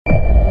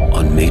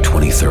on May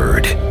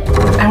 23rd.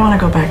 I want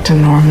to go back to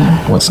normal.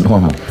 What's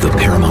normal? The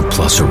Paramount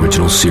Plus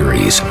original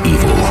series,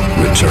 Evil,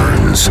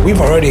 returns.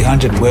 We've already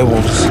hunted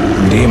werewolves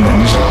and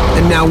demons.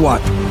 And now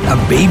what? A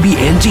baby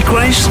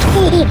Antichrist?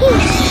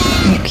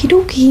 Okie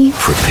dokie.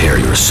 Prepare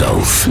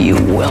yourself. You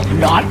will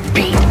not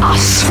beat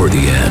us. For the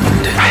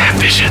end. I have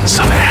visions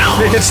of hell.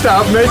 Make it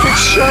stop. Make it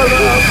shut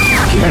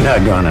up. You're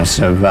not gonna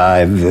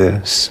survive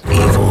this.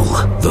 Evil,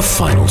 the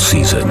final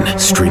season.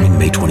 Streaming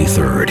May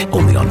 23rd.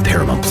 Only on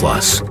Paramount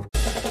Plus.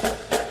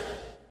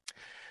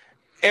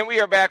 And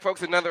we are back,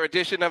 folks. Another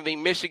edition of the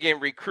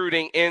Michigan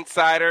Recruiting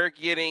Insider,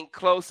 getting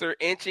closer,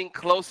 inching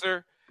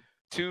closer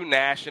to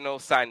National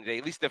Signing Day,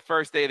 at least the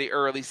first day of the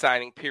early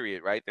signing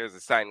period, right? There's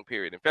a signing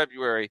period in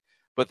February,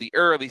 but the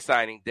early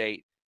signing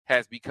date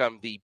has become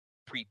the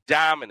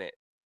predominant,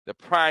 the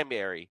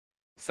primary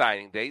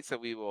signing date. So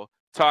we will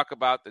talk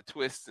about the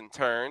twists and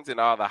turns and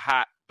all the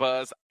hot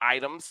buzz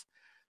items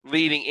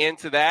leading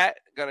into that.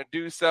 Going to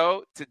do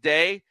so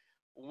today.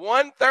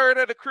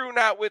 1/3 of the crew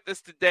not with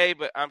us today,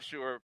 but I'm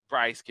sure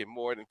Bryce can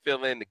more than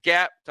fill in the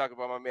gap. Talk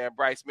about my man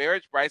Bryce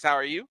Marriage. Bryce, how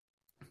are you?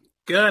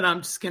 Good.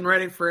 I'm just getting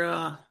ready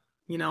for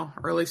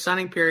early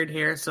signing period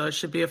here, so it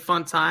should be a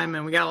fun time,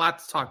 and we got a lot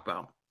to talk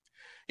about.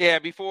 Yeah,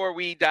 before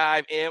we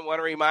dive in, want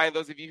to remind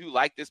those of you who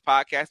like this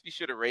podcast, be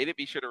sure to rate it,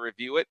 be sure to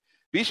review it,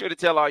 be sure to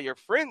tell all your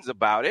friends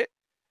about it.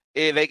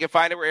 And they can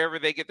find it wherever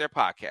they get their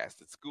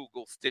podcasts. It's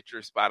Google,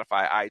 Stitcher,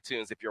 Spotify,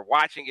 iTunes. If you're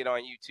watching it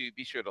on YouTube,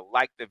 be sure to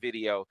like the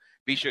video.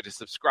 Be sure to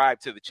subscribe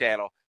to the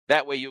channel.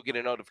 That way you'll get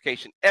a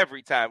notification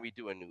every time we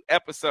do a new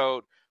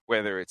episode,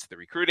 whether it's the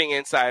Recruiting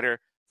Insider,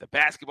 the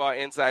Basketball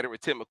Insider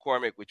with Tim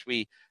McCormick, which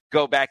we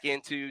go back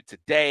into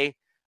today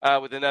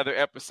with another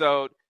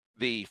episode,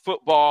 the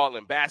football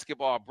and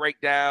basketball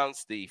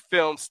breakdowns, the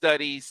film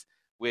studies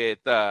with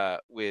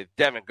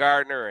Devin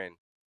Gardner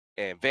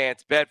and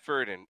Vance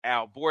Bedford and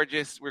Al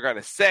Borges. We're going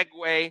to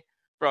segue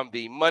from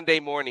the Monday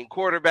morning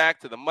quarterback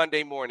to the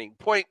Monday morning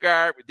point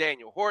guard with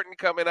Daniel Horton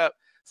coming up.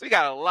 So we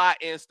got a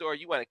lot in store.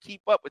 You want to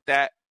keep up with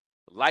that.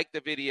 Like the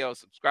video,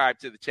 subscribe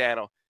to the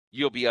channel.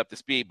 You'll be up to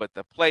speed. But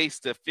the place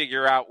to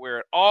figure out where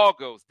it all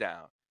goes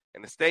down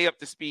and to stay up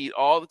to speed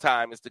all the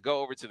time is to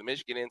go over to the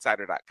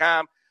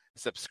MichiganInsider.com.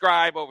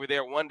 Subscribe over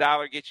there.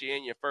 $1 gets you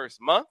in your first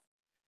month.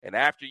 And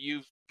after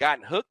you've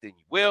gotten hooked, and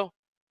you will,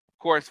 of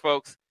course,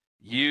 folks,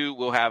 you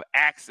will have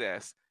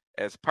access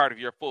as part of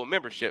your full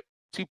membership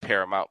to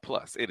Paramount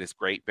Plus. It is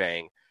great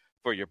bang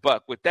for your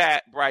buck. With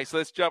that, Bryce,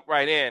 let's jump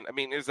right in. I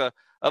mean, there's a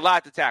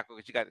lot to tackle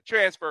because you got the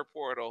transfer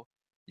portal,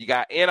 you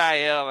got NIL.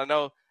 I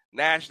know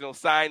national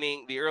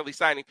signing, the early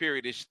signing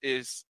period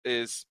is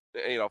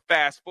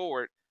fast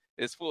forward,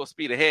 is full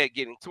speed ahead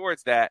getting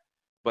towards that.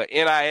 But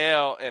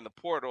NIL and the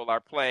portal are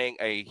playing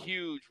a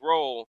huge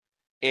role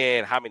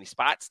in how many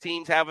spots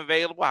teams have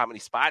available, how many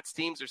spots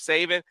teams are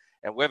saving,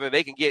 and whether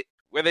they can get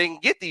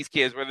these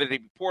kids, whether they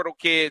be portal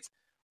kids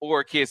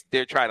or kids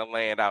they're trying to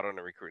land out on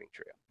the recruiting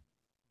trail.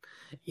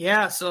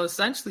 Yeah, so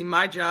essentially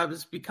my job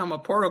is to become a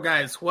portal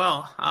guy as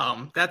well.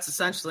 That's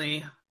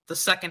essentially the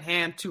second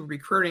hand to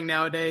recruiting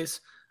nowadays.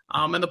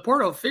 And the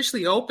portal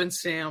officially opens,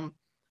 Sam,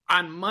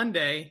 on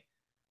Monday.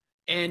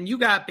 And you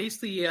got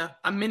basically a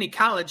mini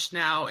college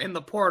now in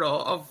the portal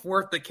of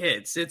worth of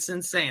kids. It's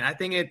insane. I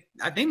think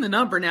the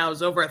number now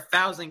is over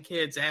 1,000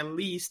 kids at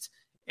least.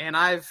 And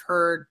I've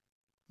heard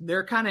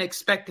they're kind of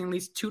expecting at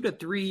least 2,000 to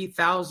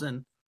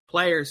 3,000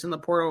 players in the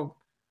portal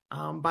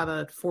by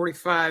the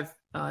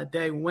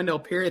 45-day window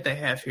period they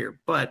have here.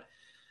 But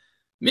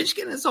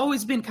Michigan has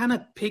always been kind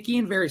of picky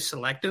and very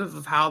selective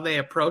of how they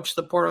approach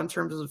the portal in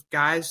terms of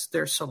guys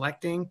they're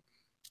selecting.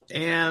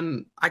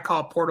 And I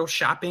call it portal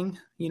shopping.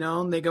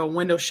 They go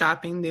window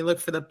shopping. They look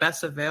for the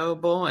best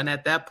available. And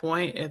at that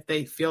point, if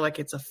they feel like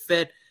it's a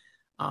fit,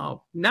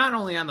 not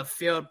only on the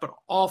field, but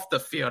off the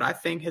field, I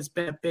think has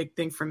been a big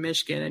thing for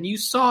Michigan. And you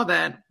saw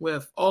that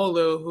with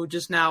Olu, who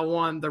just now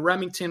won the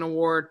Remington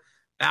Award,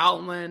 the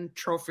Outland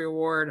Trophy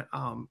Award,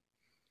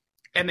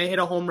 and they hit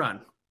a home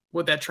run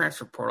with that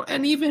transfer portal.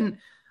 And even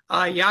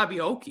Yabi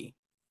Oki,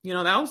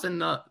 that was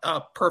in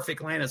a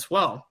perfect lane as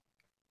well.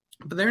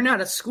 But they're not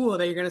a school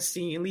that you're going to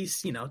see at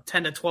least,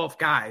 10 to 12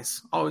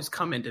 guys always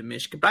come into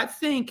Michigan. But I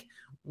think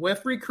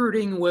with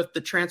recruiting, with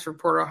the transfer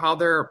portal, how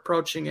they're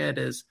approaching it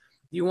is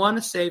you want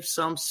to save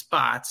some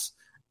spots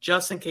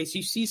just in case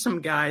you see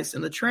some guys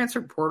in the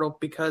transfer portal,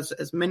 because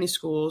as many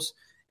schools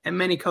and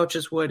many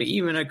coaches would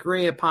even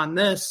agree upon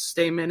this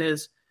statement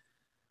is,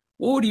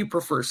 what would you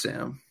prefer,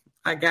 Sam?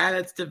 A guy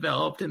that's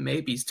developed and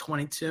maybe he's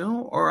 22,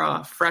 or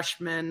a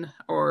freshman,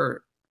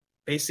 or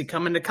basically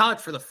coming to college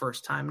for the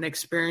first time and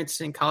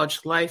experiencing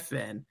college life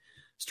and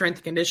strength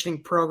and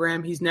conditioning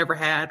program he's never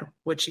had,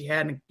 which he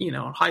had, in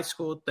high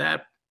school at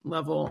that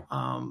level.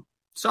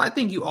 So I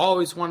think you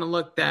always want to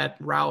look that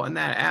route and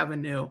that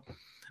avenue.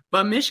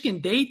 But Michigan,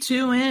 day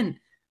 2 in,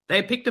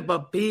 they picked up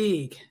a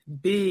big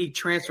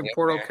transfer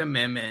portal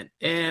commitment.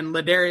 And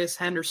Ladarius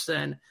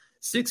Henderson,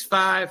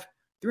 6'5",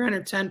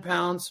 310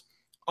 pounds,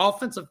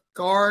 offensive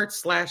guard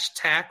 /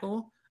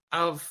 tackle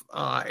of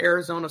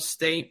Arizona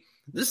State.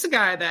 This is a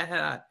guy that had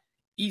an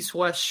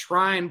East-West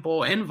Shrine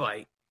Bowl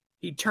invite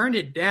He turned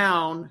it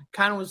down,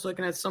 kind of was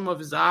looking at some of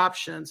his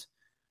options.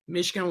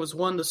 Michigan was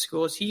one of the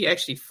schools he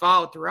actually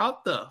followed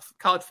throughout the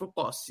college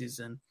football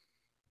season.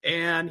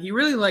 And he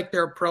really liked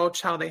their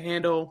approach, how they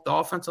handle the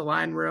offensive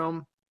line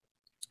room.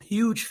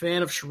 Huge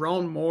fan of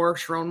Sharon Moore.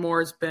 Sharon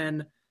Moore has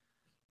been,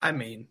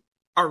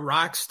 a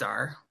rock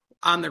star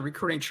on the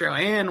recruiting trail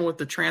and with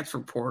the transfer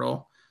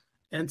portal.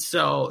 And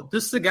so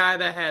this is a guy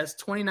that has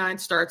 29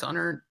 starts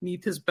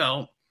underneath his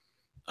belt.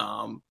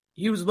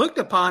 He was looked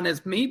upon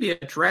as maybe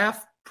a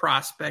draft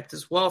prospect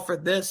as well for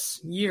this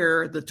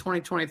year, the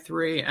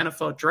 2023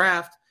 NFL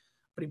draft,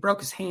 but he broke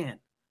his hand.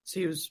 So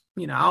he was,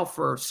 out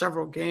for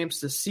several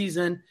games this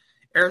season.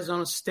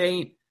 Arizona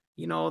State,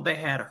 they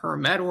had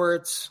Herm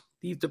Edwards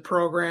leave the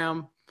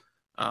program.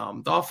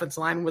 The offensive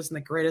line wasn't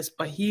the greatest,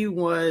 but he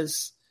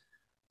was,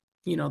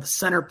 the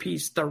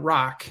centerpiece, the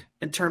rock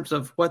in terms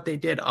of what they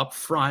did up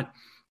front.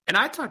 And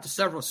I talked to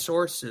several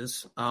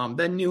sources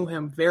that knew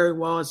him very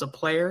well as a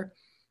player,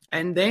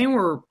 and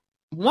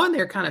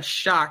they're kind of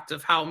shocked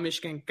of how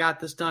Michigan got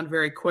this done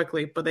very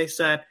quickly. But they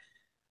said,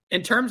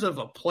 in terms of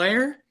a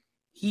player,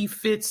 he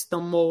fits the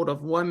mold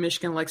of what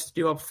Michigan likes to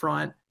do up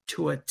front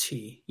to a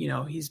T.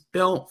 He's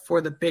built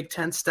for the Big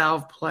Ten style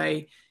of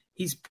play.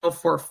 He's built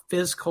for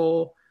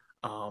physical,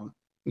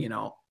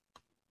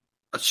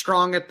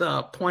 strong at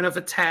the point of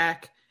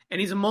attack,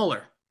 and he's a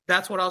mauler.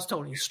 That's what I was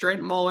told. He's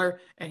straight mauler,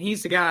 and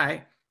he's the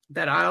guy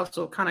that I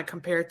also kind of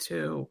compare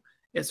to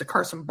is a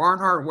Carson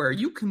Barnhart, where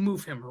you can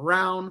move him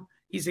around.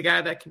 He's a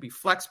guy that can be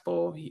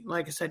flexible.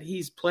 Like I said,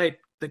 he's played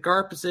the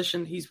guard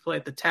position. He's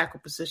played the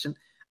tackle position.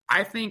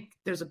 I think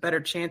there's a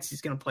better chance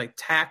he's going to play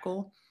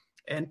tackle.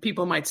 And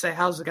people might say,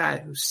 how's a guy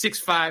who's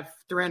 6'5",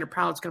 300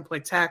 pounds going to play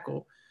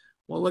tackle?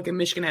 Well, look at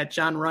Michigan had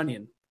John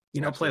Runyon,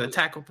 play the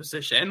tackle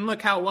position. And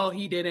look how well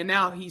he did. And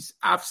now he's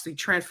obviously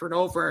transferred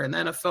over in the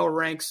NFL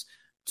ranks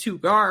to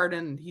guard,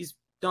 and he's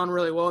done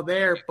really well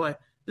there. But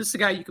this is a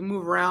guy you can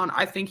move around.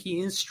 I think he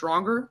is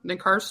stronger than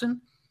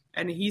Carson,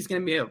 and he's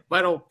going to be a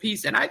vital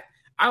piece. And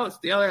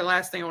the other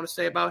last thing I want to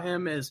say about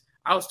him is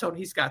I was told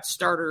he's got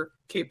starter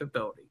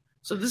capability.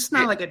 So this is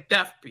not like a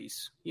depth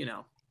piece,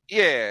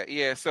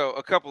 Yeah. So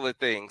a couple of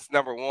things.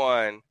 Number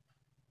one,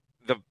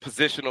 the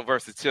positional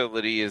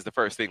versatility is the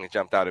first thing that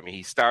jumped out at me.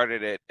 He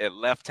started at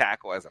left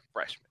tackle as a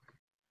freshman,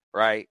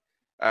 right?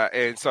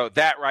 And so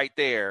that right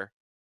there,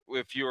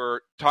 if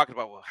you're talking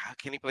about, well, how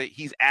can he play?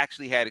 He's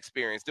actually had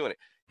experience doing it.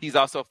 He's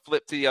also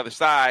flipped to the other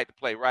side to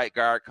play right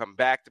guard, come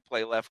back to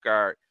play left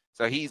guard.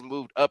 So he's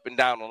moved up and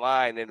down the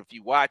line. And if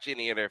you watch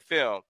any of their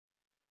film,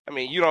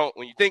 when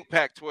you think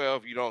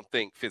Pac-12, you don't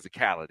think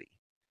physicality.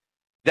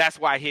 That's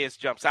why his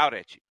jumps out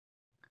at you,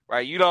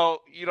 right? You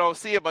don't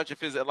see a lot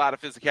of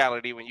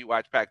physicality when you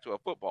watch Pac-12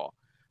 football,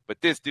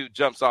 but this dude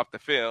jumps off the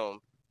film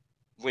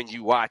when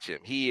you watch him.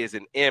 He is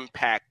an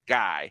impact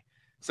guy.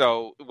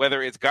 So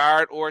whether it's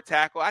guard or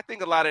tackle, I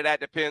think a lot of that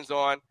depends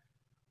on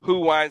who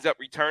winds up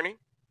returning,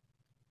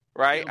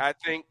 right? Yeah. I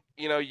think,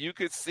 you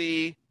could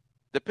see,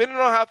 depending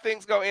on how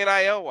things go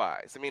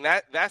NIL-wise.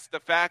 That's the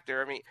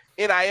factor.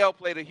 NIL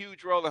played a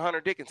huge role in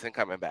Hunter Dickinson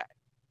coming back.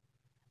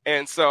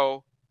 And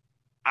so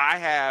I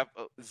have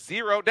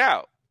zero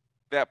doubt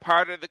that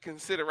part of the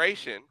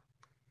consideration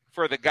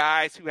for the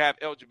guys who have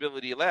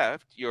eligibility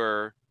left,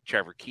 your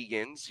Trevor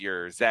Keegans,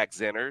 your Zach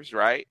Zenners,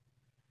 right?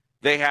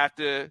 They have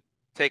to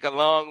take a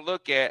long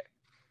look at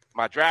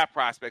my draft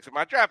prospects. And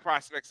my draft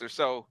prospects are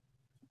so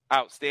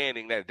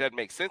outstanding that it doesn't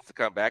make sense to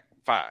come back,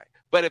 fine.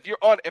 But if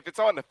it's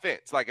on the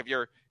fence, like if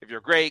your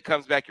grade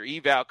comes back, your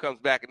eval comes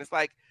back, and it's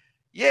like,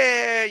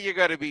 yeah, you're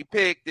going to be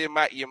picked.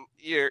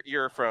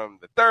 You're from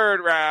the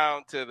third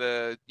round to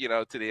the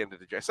end of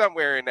the draft,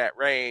 somewhere in that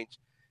range.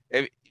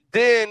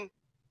 Then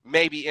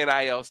maybe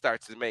NIL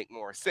starts to make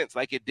more sense,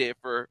 like it did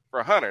for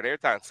Hunter. There were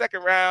times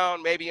second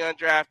round, maybe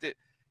undrafted.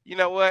 You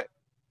know what?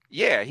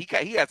 Yeah, he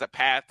has a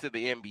path to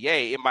the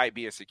NBA. It might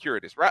be a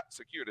circuitous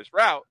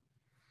route,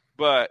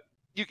 but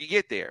you can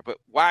get there. But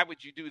why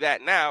would you do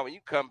that now when you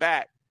come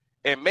back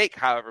and make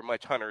however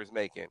much Hunter is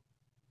making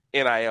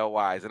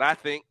NIL-wise? And I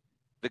think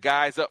the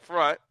guys up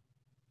front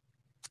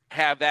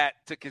have that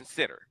to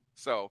consider.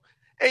 So,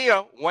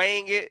 and,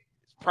 weighing it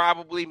is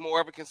probably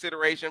more of a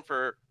consideration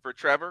for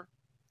Trevor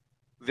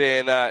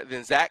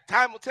than Zach.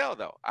 Time will tell,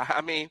 though.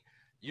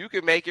 You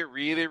can make it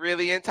really,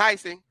 really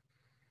enticing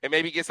and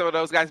maybe get some of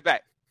those guys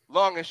back.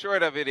 Long and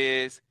short of it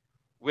is,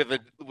 with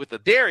a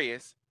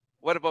Darius,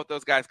 what about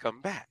those guys come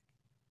back?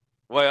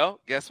 Well,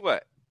 guess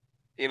what?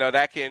 You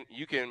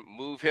can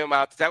move him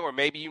out to tackle, or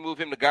maybe you move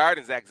him to guard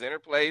and Zach Zenner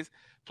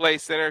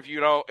plays center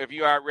if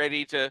you aren't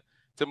ready to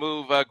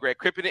move Greg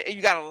Crippen. And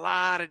you got a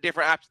lot of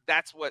different options.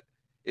 That's what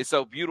is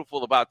so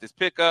beautiful about this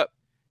pickup.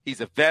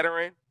 He's a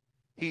veteran.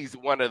 He's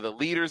one of the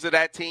leaders of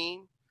that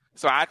team.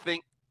 So I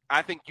think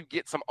you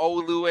get some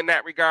Olu in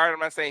that regard. I'm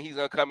not saying he's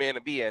going to come in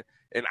and be an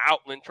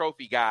Outland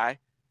Trophy guy.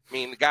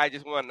 The guy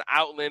just won the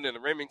Outland and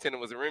the Remington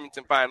and was a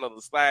Remington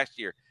finalist last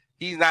year.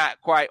 He's not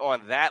quite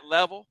on that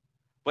level,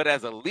 but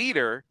as a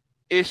leader,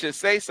 it should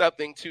say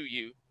something to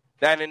you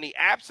that in the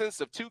absence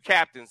of two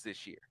captains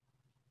this year,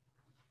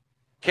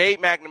 Cade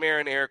McNamara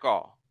and Eric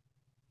All,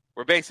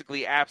 were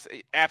basically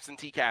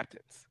absentee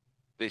captains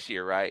this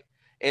year, right?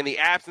 In the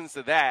absence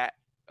of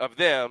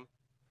them,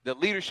 the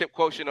leadership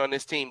quotient on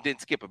this team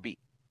didn't skip a beat.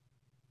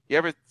 You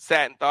ever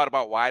sat and thought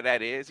about why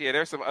that is? Yeah,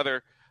 there's some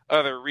other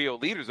real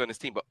leaders on this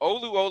team, but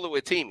Olu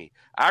Atimi.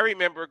 I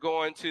remember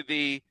going to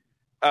the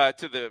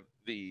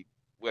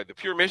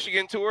Pure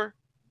Michigan tour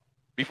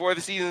before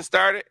the season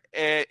started,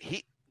 and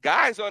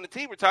guys on the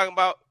team were talking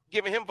about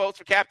giving him votes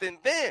for captain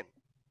then,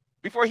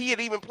 before he had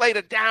even played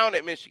a down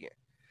at Michigan.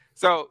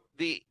 So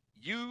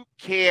you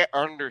can't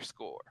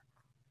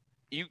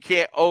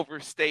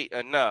overstate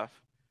enough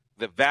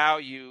the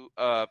value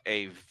of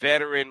a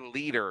veteran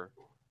leader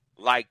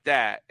like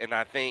that, and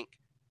I think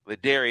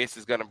Ladarius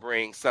is going to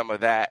bring some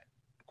of that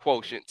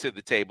quotient to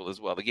the table as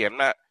well. Again, I'm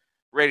not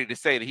ready to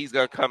say that he's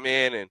going to come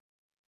in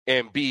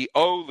and be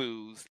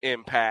Olu's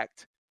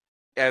impact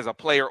as a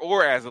player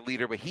or as a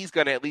leader, but he's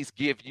going to at least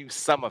give you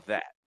some of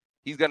that.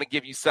 He's going to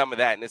give you some of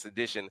that in this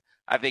edition.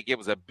 I think it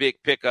was a big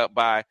pickup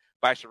by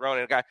Sharon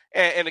and a guy.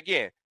 And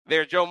again,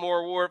 they're Joe Moore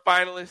Award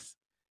finalists.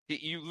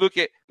 You look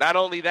at not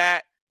only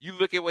that, you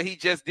look at what he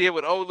just did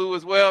with Olu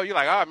as well. You're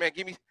like, oh man,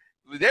 give me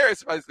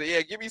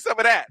some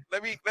of that.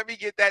 Let me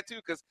get that too,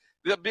 because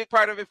the big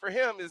part of it for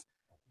him is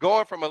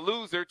going from a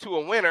loser to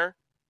a winner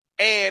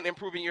and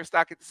improving your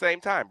stock at the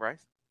same time,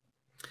 Bryce.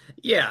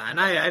 Yeah, and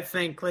I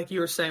think, like you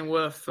were saying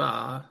with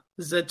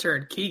Zitter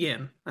and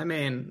Keegan, I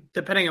mean,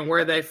 depending on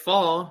where they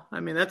fall, I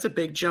mean, that's a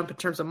big jump in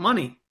terms of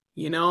money,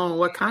 and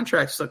what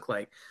contracts look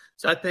like.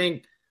 So I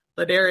think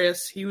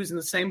Ladarius, he was in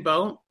the same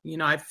boat.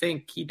 I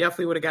think he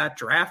definitely would have got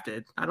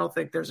drafted. I don't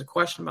think there's a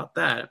question about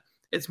that.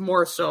 It's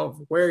more so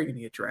of where you're going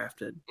to get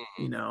drafted,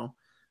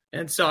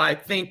 And so I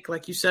think,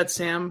 like you said,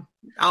 Sam,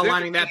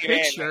 outlining that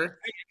picture.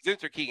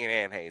 Zitter, Keegan,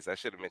 and Hayes. I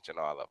should have mentioned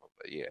all of them,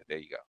 but yeah, there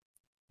you go.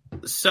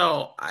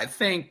 So I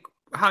think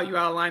how you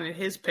outline in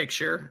his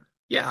picture,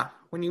 yeah,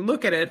 when you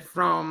look at it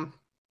from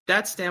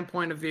that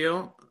standpoint of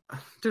view,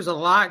 there's a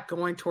lot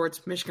going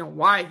towards Michigan,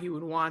 why he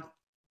would want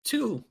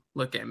to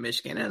look at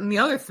Michigan. And the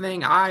other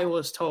thing I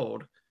was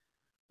told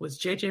was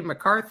J.J.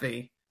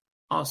 McCarthy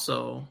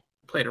also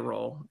played a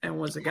role and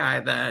was a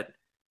guy that,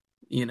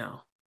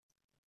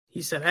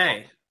 he said,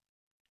 hey,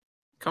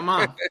 come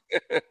on.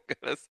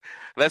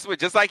 Let's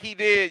just like he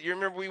did. You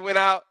remember we went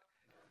out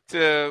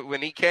to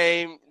when he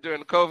came during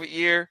the COVID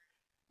year,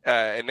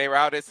 and they were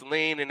out at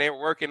Saline and they were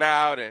working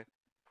out, and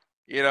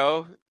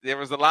there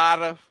was a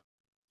lot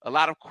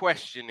of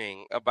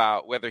questioning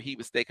about whether he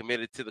would stay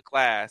committed to the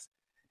class,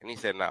 and he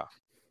said, "No,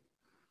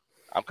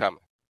 I'm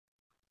coming,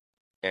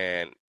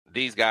 and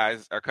these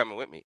guys are coming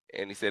with me."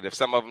 And he said, "If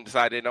some of them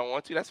decide they don't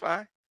want to, that's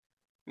fine.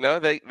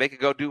 They could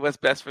go do what's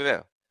best for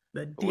them."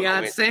 The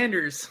Deion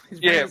Sanders, he's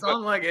bringing his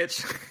own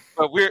luggage.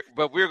 But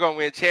we're gonna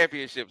win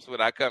championships when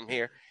I come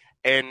here.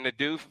 And the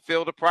dude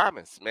fulfilled a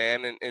promise,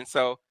 man. And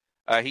so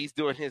he's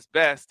doing his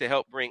best to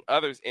help bring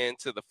others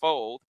into the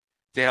fold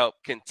to help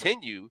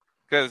continue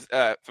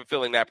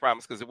fulfilling that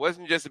promise. Because it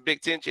wasn't just a Big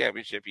Ten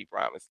championship he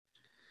promised.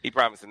 He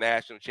promised a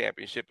national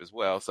championship as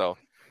well. So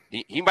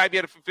he might be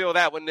able to fulfill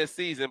that one this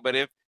season. But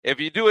if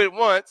you do it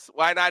once,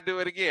 why not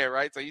do it again,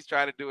 right? So he's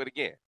trying to do it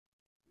again.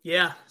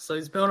 Yeah, so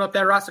he's building up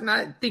that roster. And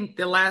I think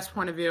the last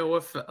point of view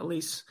with at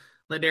least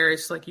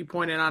Ladarius, like you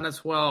pointed on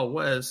as well,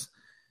 was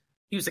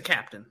he was a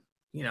captain.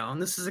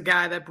 And this is a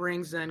guy that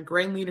brings in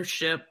great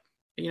leadership.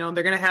 They're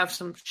going to have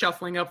some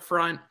shuffling up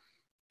front.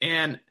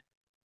 And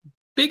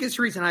biggest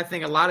reason I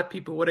think a lot of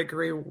people would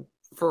agree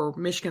for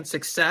Michigan's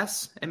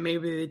success, and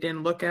maybe they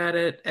didn't look at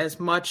it as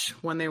much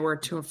when they were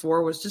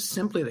 2-4, was just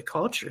simply the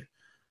culture.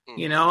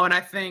 And I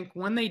think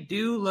when they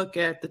do look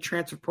at the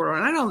transfer portal,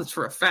 and I know this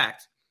for a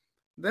fact,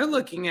 they're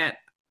looking at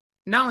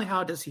not only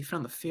how does he fit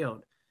on the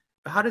field,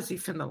 but how does he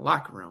fit in the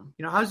locker room?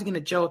 How's he going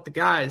to gel with the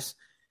guys?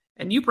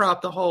 And you brought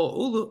up the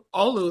whole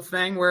Olu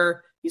thing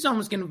where he's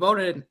almost getting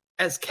voted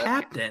as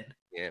captain.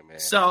 Yeah, man.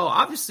 So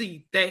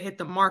obviously they hit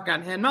the mark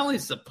on him, not only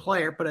as a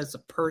player, but as a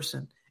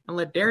person. And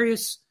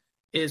Ladarius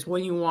is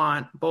what you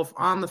want both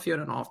on the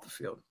field and off the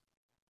field.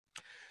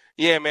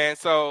 Yeah, man.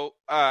 So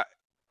I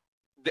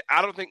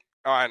don't think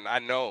I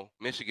know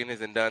Michigan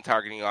isn't done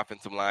targeting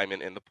offensive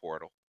linemen in the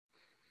portal,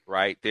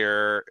 right?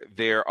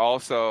 They're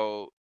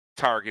also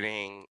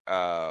targeting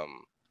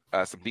some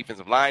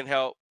defensive line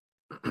help.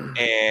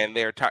 And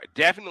they're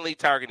definitely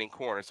targeting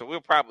corner. So we'll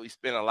probably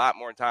spend a lot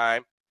more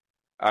time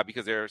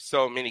because there are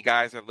so many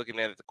guys that are looking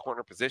at the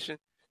corner position.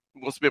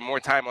 We'll spend more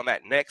time on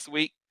that next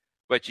week.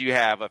 But you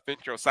have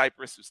Fentro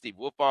Cypress, who Steve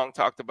Wilfong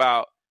talked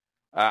about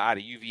out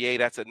of UVA.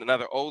 That's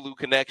another Olu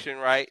connection,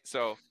 right?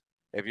 So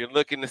if you're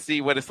looking to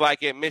see what it's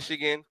like at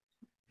Michigan,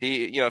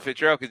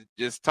 Fentro could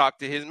just talk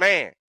to his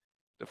man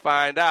to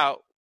find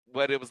out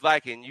what it was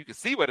like. And you can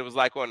see what it was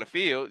like on the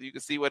field. You can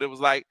see what it was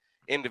like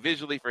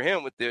individually for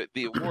him with the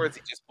awards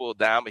he just pulled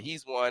down, but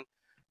he's won.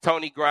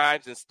 Tony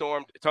Grimes,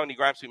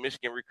 who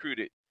Michigan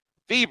recruited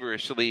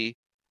feverishly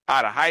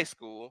out of high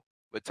school,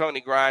 but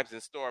Tony Grimes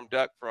and Storm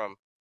Duck from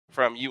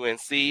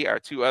UNC are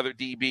two other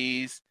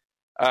DBs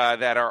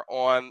that are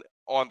on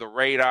the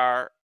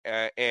radar,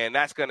 and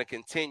that's going to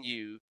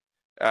continue.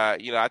 I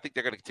think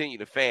they're going to continue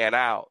to fan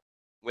out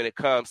when it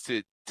comes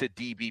to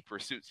DB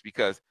pursuits,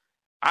 because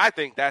I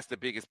think that's the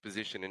biggest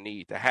position in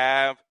need, to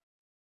have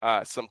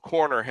some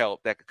corner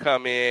help that could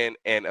come in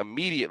and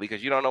immediately,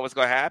 because you don't know what's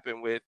going to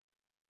happen with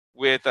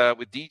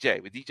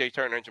DJ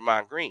Turner and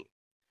Jamon Green.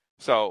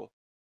 So,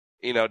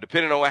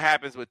 depending on what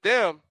happens with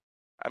them,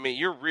 I mean,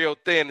 you're real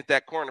thin at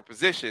that corner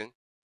position.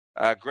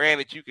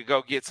 Granted, you could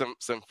go get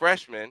some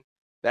freshmen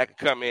that could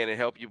come in and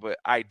help you, but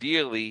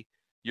ideally,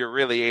 you're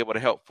really able to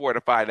help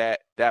fortify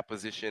that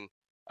position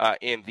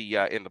in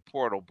the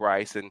portal,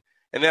 Bryce. And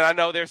then I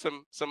know there's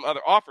some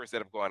other offers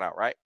that have gone out,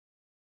 right?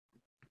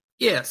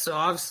 Yeah, so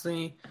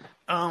obviously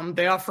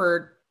they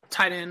offered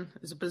tight end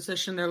as a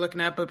position they're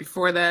looking at, but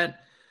before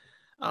that,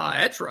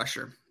 edge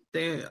rusher.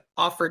 They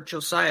offered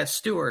Josiah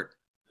Stewart,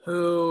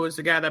 who is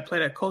the guy that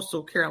played at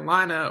Coastal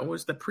Carolina,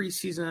 was the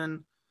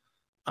preseason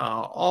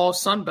All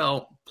Sun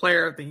Belt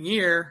Player of the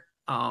Year.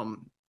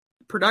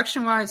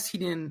 Production-wise, he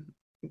didn't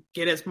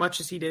get as much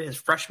as he did his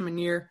freshman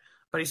year,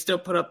 but he still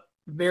put up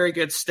very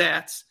good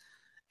stats.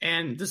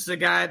 And this is a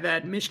guy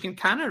that Michigan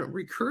kind of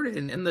recruited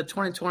in the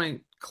 2020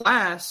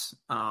 class,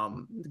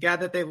 the guy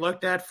that they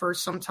looked at for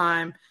some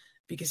time,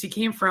 because he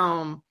came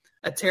from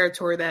a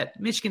territory that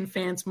Michigan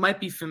fans might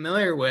be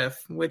familiar with,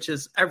 which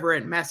is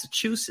Everett,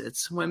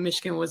 Massachusetts, when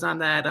Michigan was on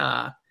that,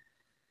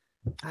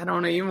 I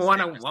don't even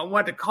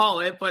want to call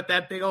it, but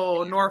that big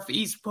old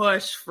northeast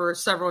push for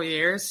several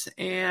years.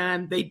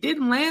 And they did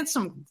land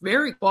some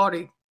very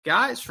quality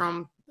guys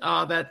from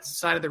that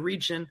side of the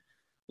region,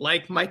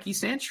 like Mikey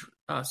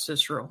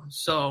Cicero.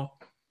 So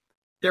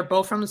they're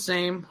both from the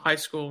same high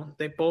school.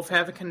 They both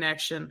have a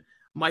connection.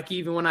 Mikey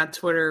even went on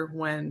Twitter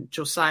when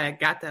Josiah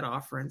got that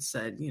offer and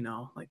said,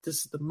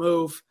 this is the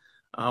move.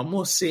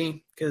 We'll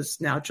see, because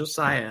now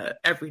Josiah,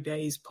 every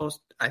day he's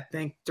posted, I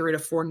think, 3 to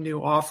 4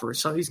 new offers.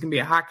 So he's going to be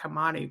a hot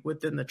commodity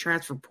within the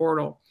transfer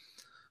portal.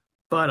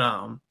 But,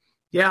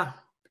 yeah,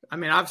 I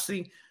mean,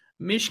 obviously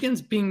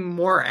Michigan's being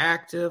more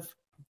active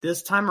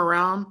this time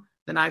around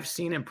than I've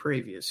seen in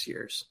previous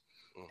years.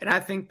 And I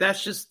think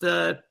that's just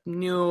the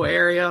new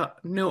era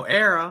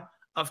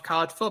of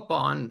college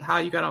football, and how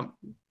you got to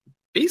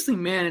basically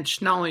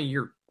manage not only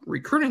your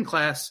recruiting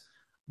class,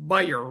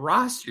 but your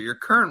roster, your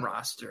current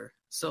roster.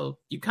 So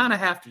you kind of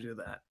have to do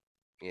that.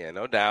 Yeah,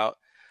 no doubt.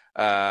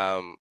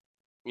 Tight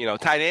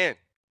end.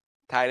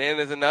 Tight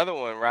end is another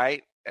one,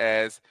 right?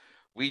 As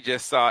we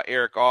just saw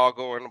Eric All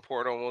go in the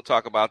portal, and we'll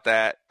talk about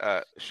that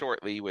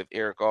shortly with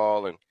Eric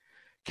All and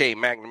Cade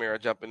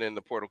McNamara jumping in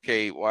the portal.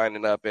 Cade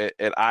winding up at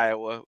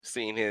Iowa,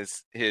 seeing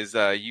his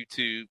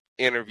YouTube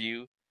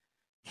interview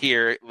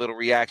here. Little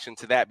reaction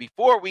to that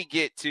before we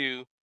get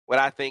to what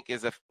I think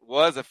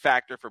was a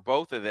factor for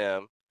both of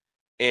them,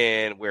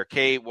 and where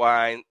Cade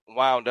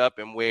wound up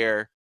and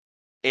where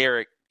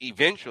Eric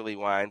eventually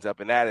winds up,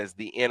 and that is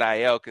the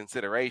NIL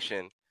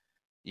consideration.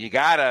 You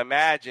got to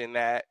imagine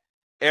that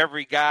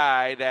every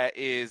guy that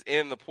is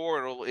in the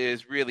portal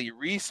is really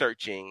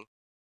researching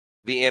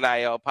the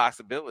NIL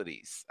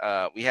possibilities.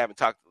 We haven't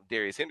talked to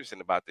Darius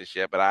Henderson about this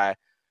yet, but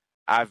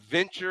I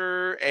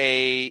venture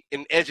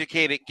an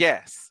educated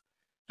guess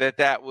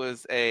that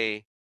was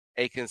a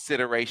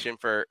consideration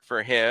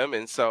for him.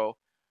 And so,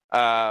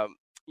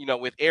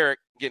 with Eric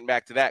getting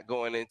back to that,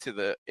 going into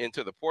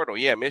the portal,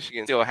 yeah,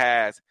 Michigan still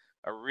has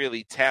a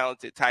really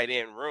talented tight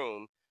end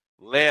room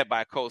led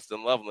by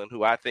Colston Loveland,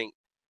 who I think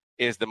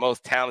is the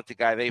most talented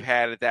guy they've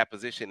had at that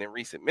position in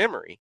recent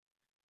memory.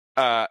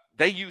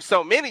 They use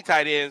so many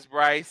tight ends,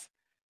 Bryce,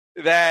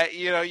 that,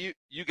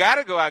 you got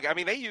to go out. I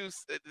mean, they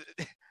use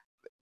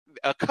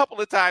a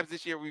couple of times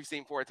this year, we've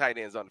seen 4 tight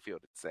ends on the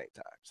field at the same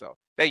time. So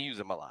they use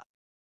them a lot.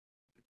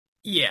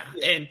 Yeah,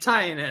 and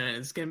tight end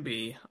is going to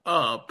be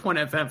a point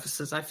of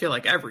emphasis, I feel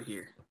like, every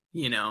year,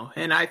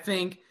 And I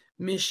think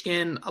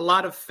Michigan, a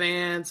lot of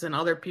fans and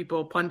other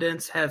people,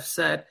 pundits, have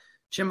said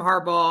Jim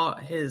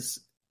Harbaugh has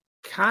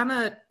kind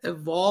of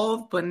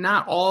evolved, but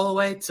not all the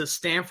way to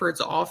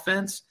Stanford's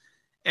offense.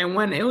 And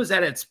when it was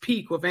at its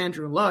peak with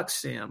Andrew Luck,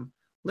 Sam,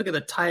 look at the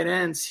tight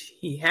ends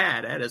he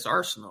had at his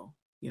arsenal.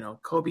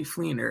 Kobe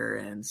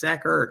Fleener and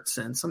Zach Ertz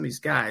and some of these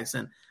guys.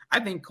 And I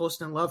think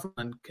Colston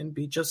Loveland can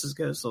be just as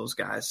good as those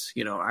guys.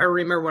 I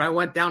remember when I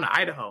went down to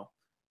Idaho,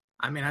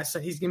 I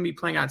said he's going to be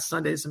playing on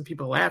Sundays, and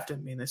people laughed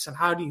at me. And they said,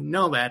 how do you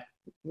know that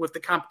with the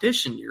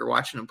competition you're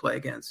watching him play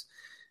against?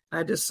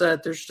 And I just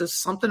said, there's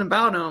just something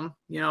about him,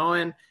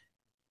 and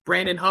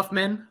Brandon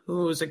Huffman,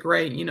 who is a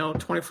great,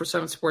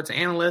 24/7 sports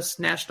analyst,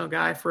 national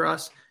guy for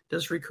us,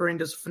 does recruiting,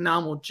 does a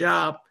phenomenal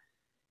job.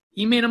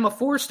 He made him a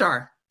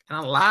 4-star,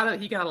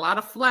 and he got a lot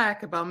of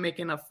flack about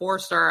making a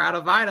 4-star out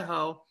of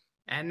Idaho,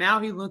 and now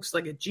he looks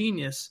like a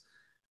genius.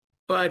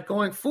 But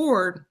going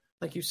forward,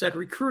 like you said,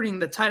 recruiting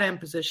the tight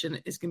end position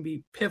is going to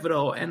be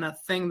pivotal and a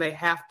thing they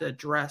have to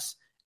address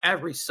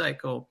every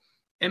cycle.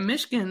 And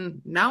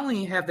Michigan, not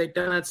only have they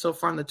done it so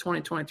far in the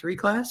 2023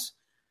 class,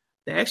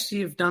 they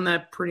actually have done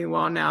that pretty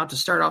well now to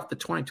start off the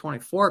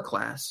 2024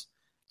 class,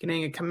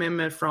 getting a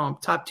commitment from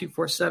top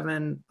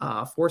 247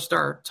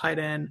 4-star tight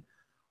end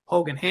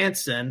Hogan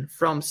Hansen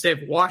from the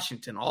state of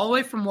Washington, all the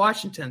way from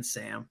Washington,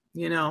 Sam,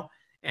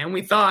 And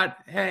we thought,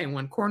 hey,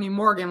 when Courtney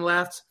Morgan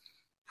left,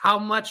 how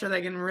much are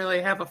they going to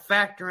really have a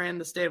factor in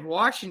the state of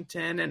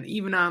Washington? And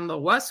even on the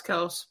West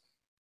Coast,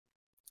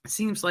 it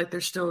seems like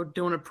they're still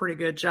doing a pretty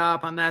good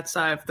job on that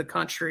side of the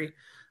country.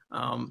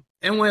 And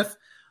with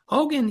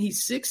Hogan,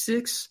 he's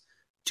 6'6",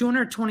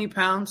 220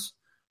 pounds.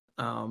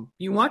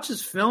 You watch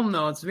his film,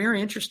 though, it's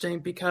very interesting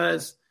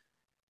because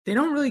they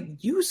don't really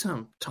use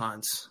him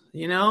tons,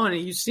 and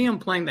you see him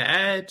playing the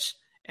edge,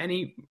 and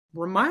he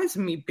reminds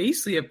me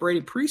basically of Brady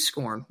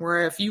Prescorn,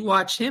 where if you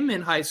watch him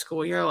in high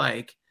school, you're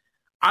like,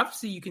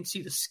 obviously you can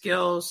see the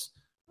skills,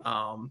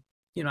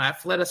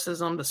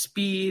 athleticism, the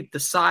speed, the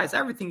size,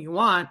 everything you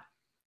want,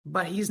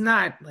 but he's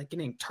not like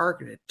getting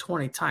targeted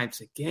 20 times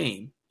a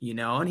game,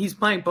 and he's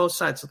playing both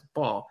sides of the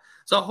ball.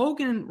 So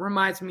Hogan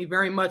reminds me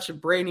very much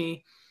of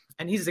Brady,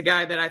 and he's the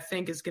guy that I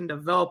think is going to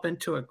develop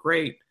into a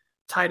great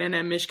tight end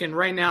at Michigan.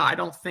 Right now, I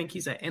don't think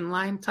he's an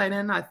inline tight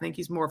end. I think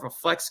he's more of a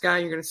flex guy.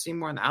 You're going to see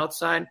more on the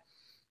outside.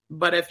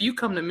 But if you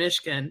come to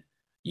Michigan,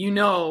 you're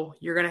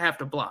going to have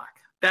to block.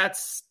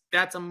 That's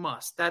a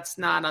must. That's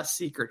not a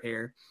secret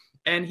here.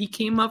 And he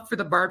came up for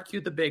the barbecue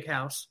at the Big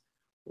House,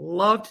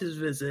 loved his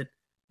visit,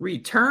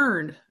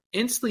 returned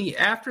instantly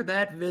after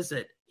that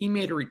visit. He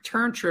made a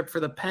return trip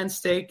for the Penn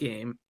State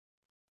game,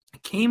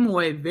 came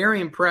away very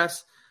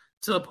impressed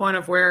to the point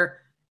of where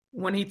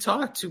when he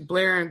talked to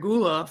Blair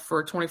Angula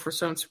for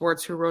 24/7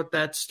 Sports, who wrote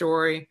that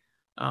story,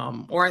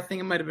 or I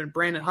think it might have been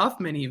Brandon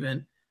Huffman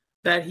even,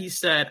 that he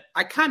said,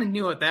 I kind of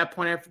knew at that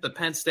point after the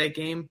Penn State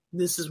game,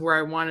 this is where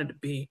I wanted to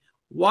be.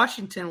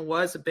 Washington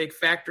was a big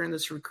factor in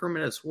this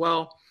recruitment as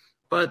well,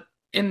 but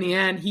in the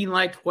end, he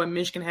liked what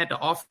Michigan had to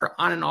offer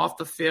on and off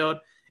the field,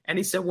 and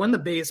he said one of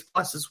the biggest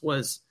pluses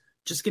was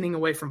just getting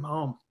away from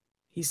home.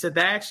 He said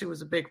that actually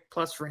was a big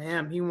plus for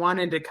him. He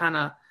wanted to kind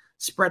of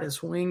spread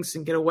his wings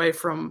and get away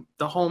from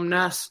the home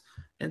nest.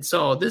 And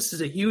so this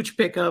is a huge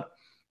pickup.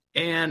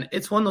 And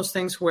it's one of those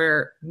things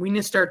where we need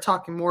to start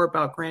talking more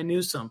about Grant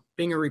Newsome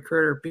being a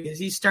recruiter, because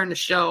he's starting to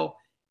show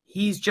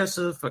he's just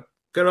as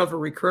good of a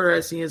recruiter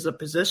as he is a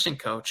position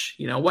coach.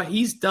 What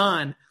he's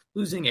done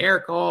losing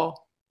Eric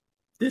All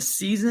this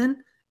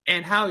season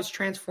and how he's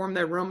transformed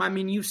that room. I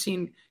mean, you've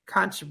seen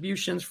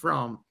contributions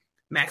from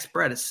Max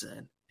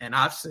Bredesen and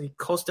obviously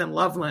Colston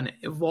Loveland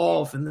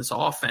evolve in this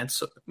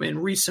offense in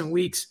recent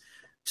weeks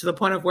to the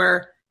point of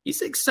where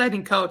he's an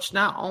exciting coach,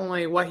 not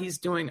only what he's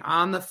doing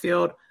on the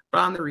field, but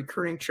on the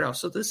recruiting trail.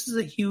 So this is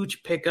a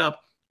huge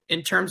pickup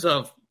in terms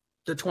of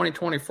the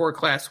 2024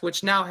 class,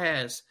 which now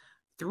has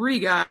 3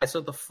 guys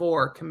of the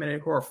 4 committed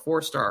who are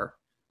 4-star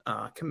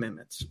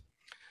commitments.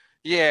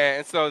 Yeah,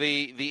 and so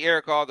the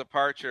Eric All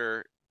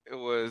departure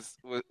was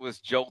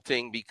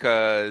jolting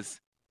because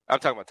I'm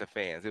talking about the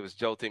fans. It was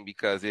jolting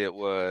because it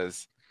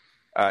was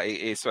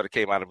it sort of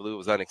came out of the blue. It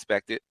was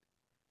unexpected.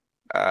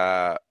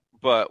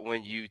 But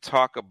when you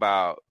talk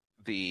about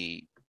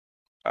the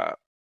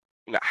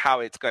how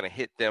it's going to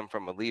hit them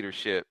from a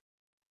leadership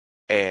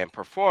and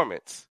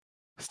performance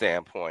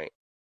standpoint,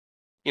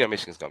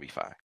 Michigan's going to be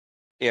fine.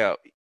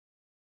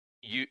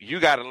 You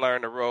got to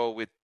learn to roll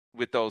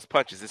with those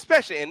punches,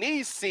 especially, and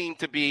these seem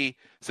to be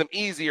some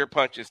easier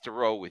punches to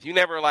roll with. You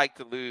never like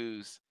to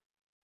lose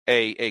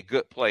a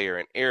good player,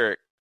 and Eric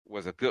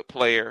was a good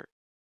player,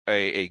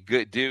 a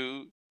good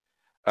dude.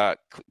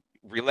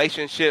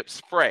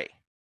 Relationships fray.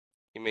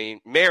 I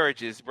mean,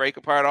 marriages break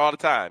apart all the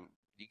time.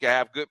 You can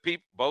have good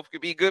people, both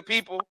could be good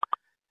people,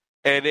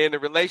 and then the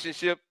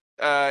relationship,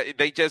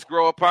 they just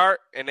grow apart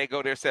and they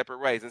go their separate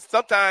ways. And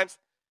sometimes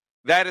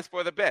that is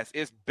for the best.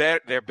 It's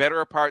better; they're better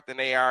apart than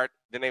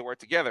they were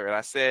together. And I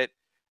said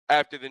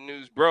after the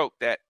news broke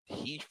that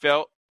he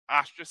felt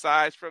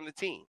ostracized from the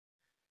team.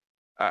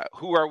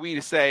 Who are we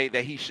to say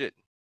that he shouldn't?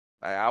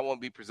 I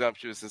won't be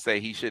presumptuous and say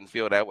he shouldn't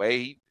feel that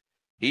way.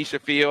 He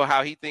should feel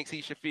how he thinks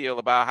he should feel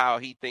about how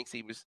he thinks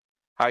he was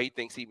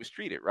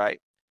treated,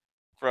 right?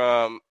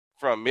 From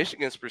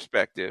Michigan's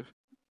perspective,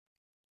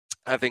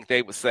 I think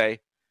they would say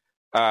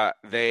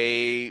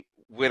they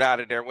went out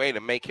of their way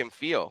to make him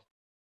feel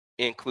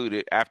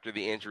included after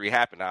the injury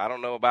happened. Now, I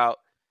don't know about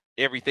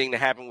everything that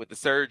happened with the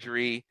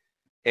surgery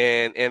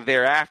and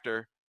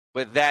thereafter,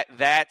 but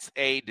that's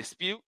a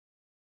dispute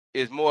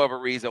is more of a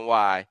reason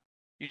why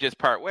you just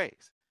part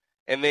ways.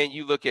 And then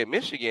you look at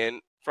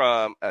Michigan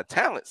from a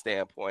talent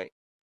standpoint.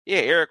 Yeah,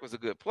 Eric was a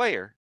good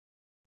player,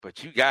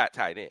 but you got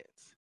tight ends.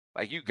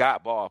 Like, you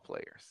got ball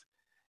players.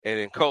 And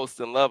in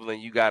Colston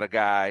Loveland, you got a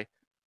guy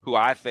who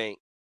I think,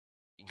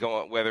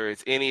 whether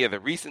it's any of the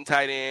recent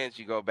tight ends,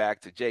 you go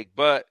back to Jake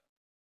Butt,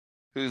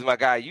 who's my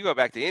guy, you go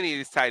back to any of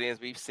these tight ends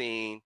we've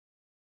seen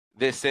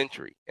this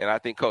century. And I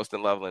think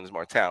Colston Loveland is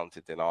more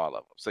talented than all of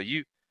them. So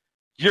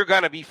you're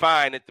going to be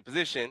fine at the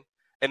position.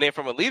 And then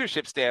from a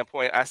leadership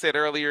standpoint, I said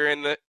earlier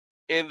in the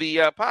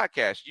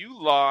podcast, you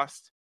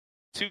lost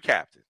 2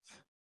 captains.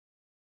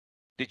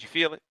 Did you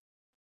feel it?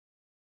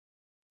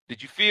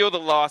 Did you feel the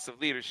loss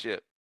of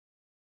leadership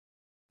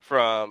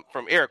from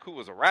Eric, who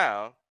was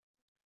around,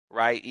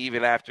 right,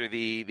 even after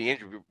the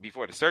injury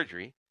before the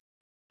surgery,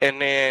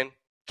 and then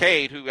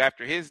Cade, who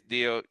after his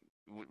deal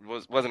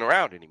wasn't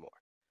around anymore?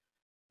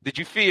 Did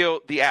you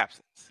feel the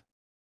absence?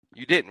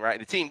 You didn't, right?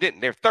 The team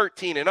didn't. They're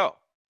 13-0.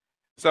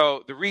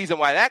 So the reason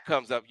why that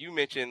comes up, you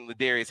mentioned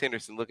Ladarius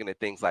Henderson looking at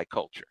things like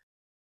culture.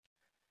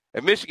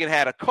 If Michigan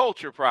had a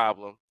culture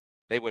problem,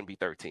 they wouldn't be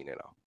 13-0.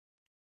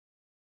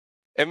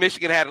 If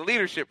Michigan had a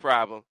leadership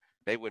problem,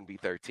 they wouldn't be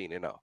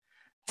 13-0.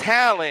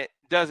 Talent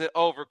doesn't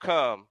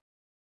overcome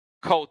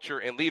culture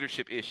and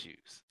leadership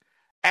issues.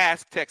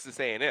 Ask Texas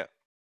A&M.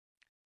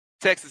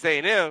 Texas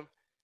A&M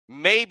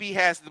maybe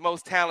has the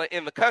most talent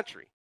in the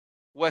country.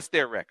 What's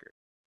their record?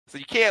 So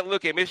you can't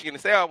look at Michigan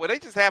and say, oh, well, they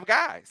just have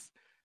guys.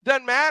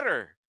 Doesn't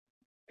matter,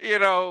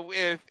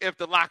 if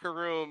the locker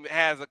room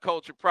has a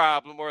culture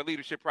problem or a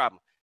leadership problem.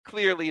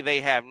 Clearly,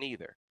 they have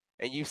neither.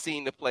 And you've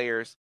seen the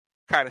players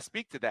kind of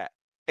speak to that.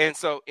 And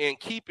so in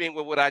keeping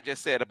with what I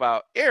just said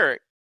about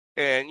Eric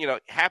and,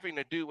 having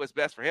to do what's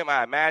best for him,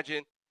 I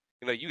imagine,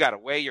 you got to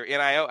weigh your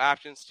NIL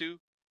options too.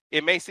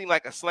 It may seem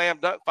like a slam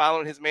dunk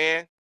following his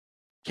man,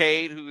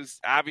 Cade, who's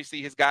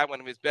obviously his guy, one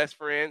of his best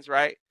friends,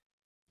 right?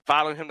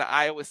 Following him to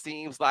Iowa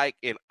seems like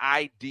an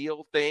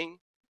ideal thing.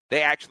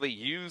 They actually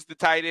use the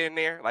tight end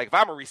there. Like, if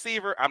I'm a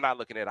receiver, I'm not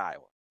looking at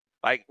Iowa.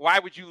 Like, why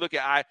would you look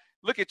at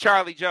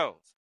Charlie Jones?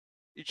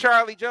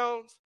 Charlie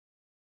Jones,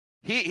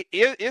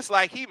 it's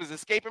like he was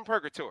escaping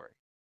purgatory.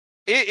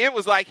 It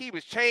was like he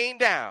was chained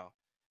down,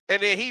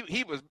 and then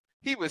he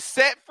was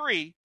set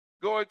free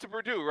going to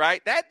Purdue,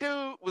 right? That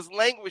dude was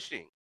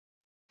languishing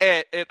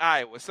at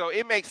Iowa. So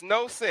it makes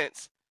no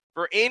sense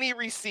for any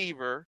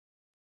receiver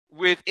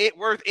with it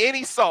worth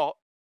any salt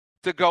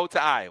to go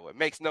to Iowa. It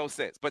makes no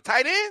sense. But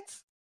tight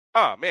ends,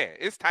 oh man,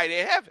 it's tight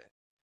end heaven.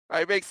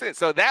 Right? It makes sense.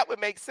 So that would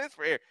make sense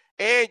for Eric.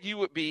 And you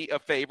would be a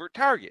favored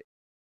target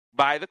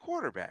by the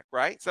quarterback,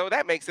 right? So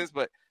that makes sense.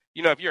 But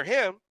if you're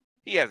him,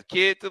 he has a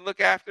kid to look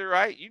after,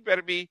 right? You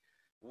better be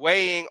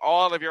weighing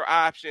all of your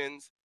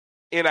options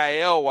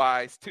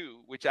NIL-wise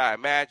too, which I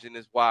imagine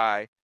is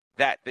why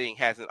that thing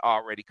hasn't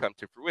already come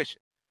to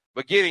fruition.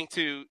 But getting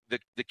to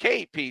the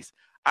Cade piece,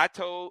 I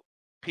told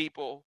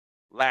people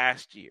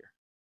last year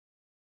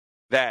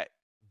that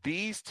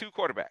these two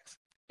quarterbacks,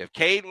 if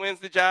Cade wins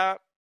the job,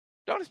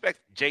 don't expect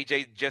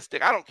JJ just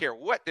stick. I don't care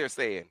what they're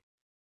saying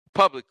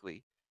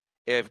publicly.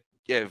 If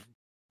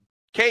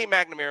Cade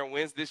McNamara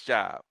wins this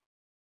job,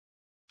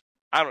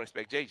 I don't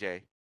expect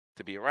JJ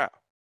to be around.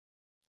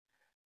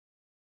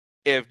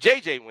 If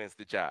JJ wins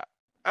the job,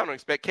 I don't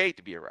expect Cade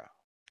to be around.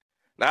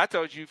 Now, I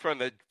told you from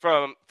the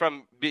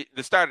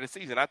start of the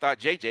season, I thought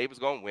JJ was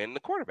going to win the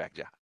quarterback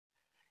job.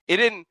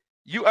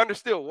 You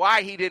understood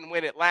why he didn't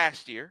win it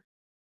last year,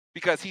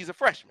 because he's a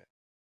freshman,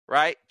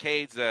 right?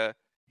 Cade's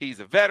he's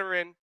a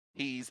veteran.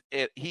 He's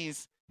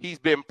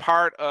been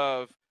part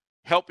of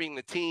helping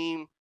the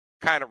team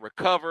kind of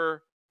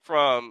recover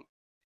from,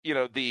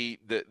 the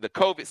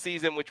COVID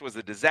season, which was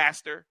a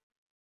disaster,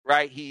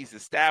 right? He's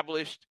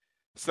established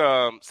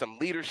some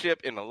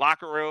leadership in the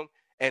locker room,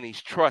 and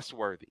he's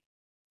trustworthy.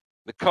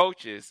 The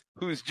coaches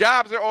whose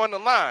jobs are on the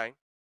line,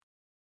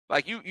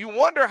 like you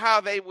wonder how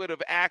they would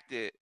have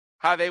acted,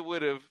 how they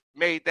would have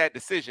made that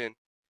decision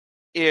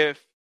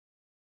if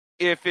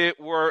it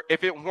weren't,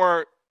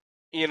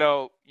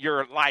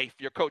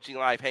 your coaching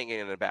life hanging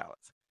in the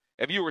balance.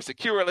 If you were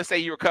secure, let's say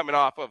you were coming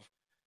off of,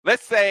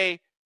 let's say,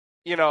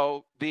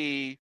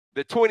 the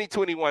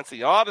 2021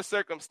 season, all the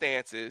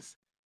circumstances,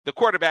 the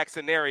quarterback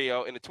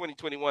scenario in the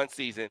 2021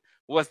 season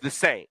was the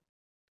same.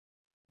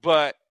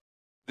 But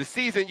the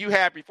season you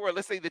had before,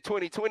 let's say the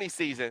 2020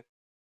 season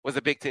was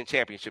a Big Ten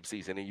championship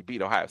season and you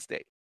beat Ohio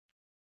State.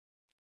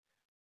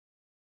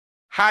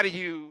 How do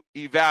you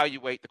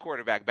evaluate the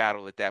quarterback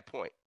battle at that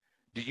point?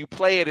 Do you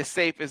play it as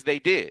safe as they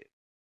did,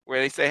 where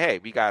they say, hey,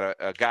 we got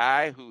a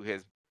guy who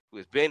has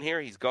been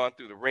here, he's gone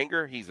through the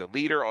ringer, he's a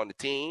leader on the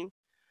team,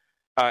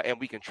 and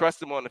we can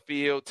trust him on the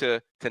field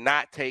to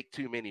not take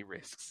too many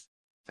risks,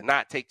 to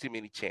not take too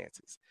many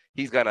chances.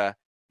 He's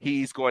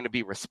going to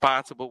be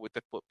responsible with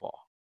the football,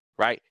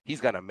 right?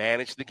 He's going to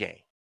manage the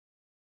game.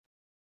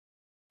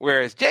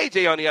 Whereas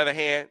JJ, on the other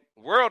hand,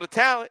 world of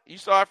talent, you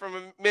saw it from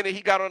the minute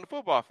he got on the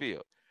football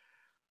field.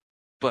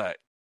 But,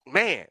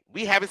 man,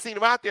 we haven't seen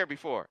him out there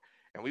before.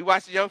 And we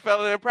watched the young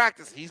fella in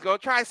practice. He's going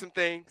to try some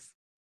things.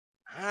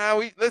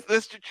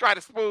 Let's just try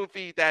to spoon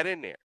feed that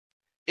in there.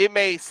 It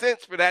made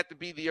sense for that to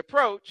be the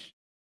approach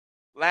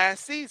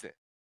last season,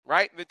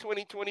 right? The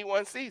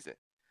 2021 season.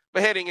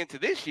 But heading into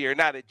this year,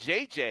 now that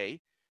JJ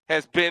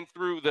has been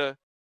through the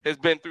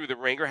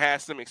ringer,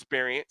 has some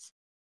experience,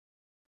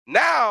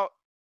 now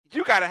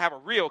you got to have a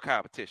real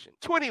competition.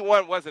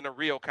 21 wasn't a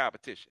real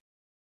competition,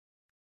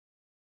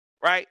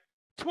 right?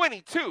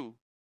 22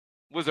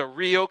 was a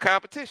real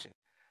competition.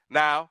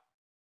 Now,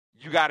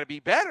 you got to be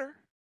better.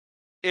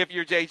 If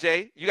you're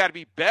JJ, you got to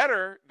be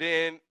better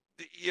than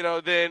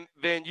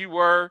you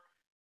were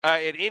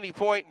at any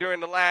point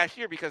during the last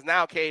year, because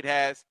now Cade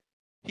has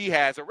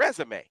a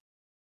resume.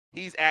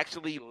 He's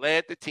actually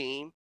led the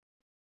team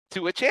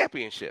to a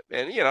championship.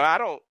 And,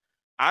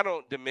 I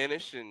don't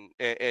diminish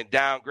and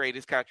downgrade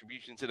his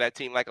contribution to that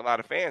team like a lot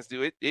of fans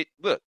do.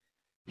 Look,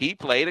 he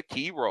played a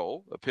key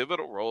role, a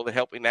pivotal role in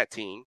helping that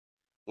team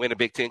win a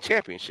Big Ten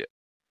championship.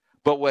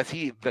 But was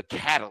he the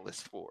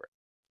catalyst for it?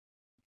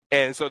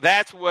 And so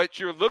that's what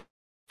you're looking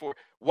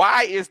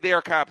why is there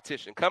a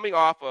competition coming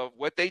off of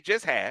what they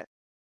just had,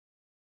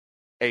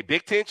 a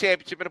Big Ten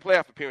championship and a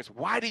playoff appearance?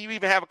 Why do you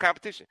even have a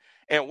competition?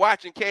 And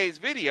watching K's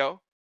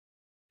video,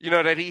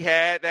 that he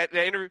had, that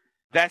interview,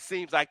 that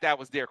seems like that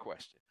was their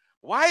question.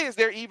 Why is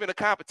there even a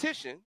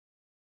competition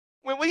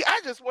when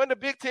I just won the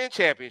Big Ten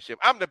championship?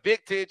 I'm the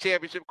Big Ten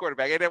championship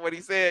quarterback. Ain't that what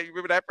he said? You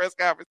remember that press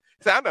conference?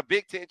 He said, I'm the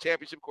Big Ten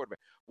championship quarterback.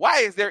 Why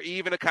is there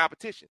even a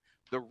competition?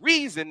 The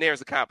reason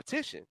there's a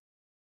competition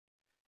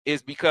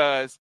is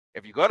because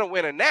if you're going to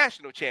win a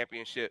national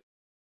championship,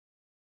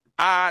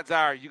 odds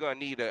are you're going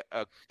to need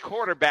a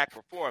quarterback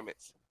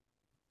performance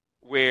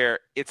where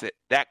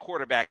that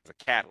quarterback is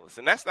a catalyst.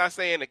 And that's not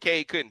saying that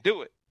K couldn't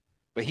do it,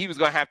 but he was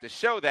going to have to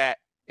show that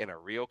in a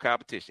real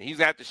competition. He's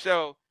going to have to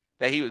show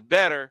that he was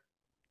better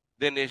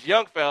than this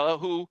young fella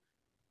who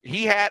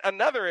he had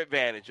another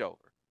advantage over.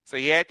 So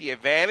he had the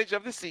advantage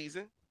of the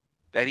season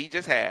that he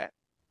just had,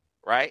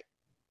 right?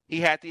 He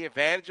had the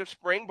advantage of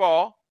spring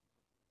ball,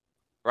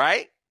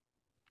 right?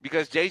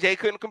 Because JJ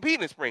couldn't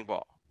compete in spring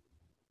ball.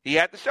 He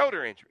had the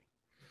shoulder injury.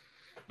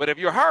 But if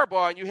you're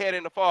Harbaugh and you head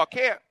into fall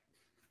camp,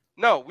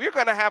 no, we're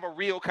going to have a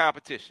real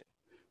competition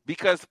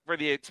because for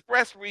the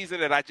express reason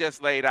that I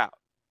just laid out,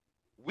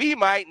 we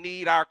might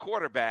need our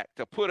quarterback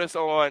to put us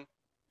on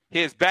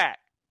his back,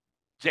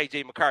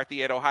 J.J.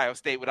 McCarthy at Ohio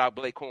State without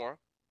Blake Corum.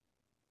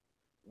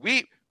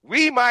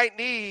 We might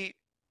need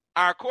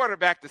our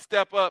quarterback to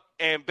step up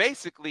and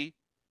basically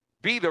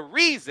be the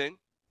reason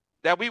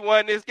that we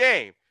won this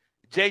game.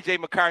 J.J.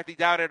 McCarthy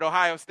down at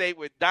Ohio State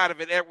with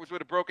Donovan Edwards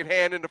with a broken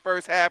hand in the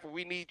first half, and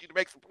we need you to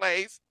make some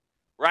plays,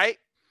 right?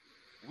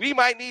 We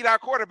might need our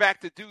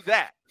quarterback to do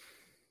that.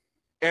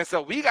 And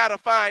so we got to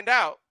find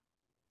out,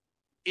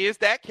 is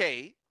that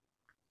Cade,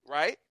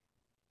 right?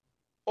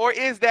 Or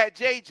is that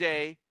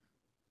JJ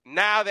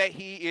now that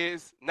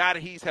he's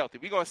healthy?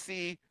 We're going to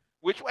see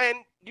which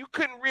one. You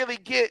couldn't really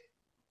get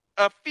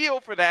a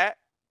feel for that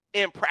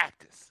in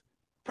practice.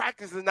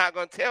 Practice is not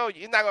going to tell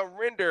you. It's not going to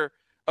render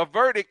a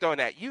verdict on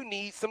that. You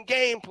need some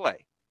gameplay.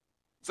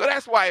 So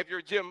that's why if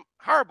you're Jim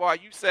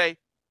Harbaugh, you say,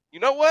 you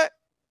know what?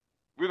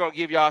 We're going to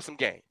give y'all some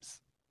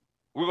games.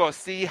 We're going to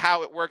see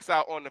how it works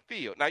out on the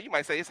field. Now, you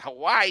might say it's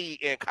Hawaii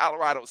and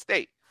Colorado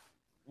State.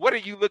 What are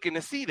you looking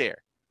to see there?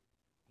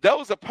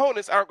 Those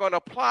opponents aren't going to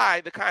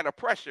apply the kind of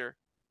pressure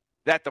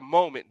that the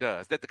moment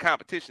does, that the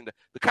competition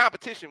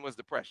was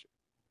the pressure.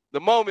 The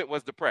moment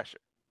was the pressure.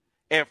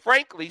 And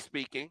frankly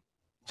speaking,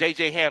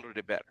 JJ handled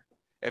it better.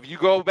 If you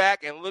go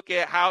back and look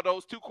at how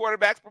those two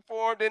quarterbacks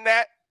performed in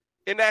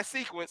that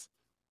sequence,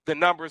 the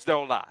numbers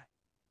don't lie.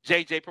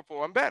 JJ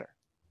performed better.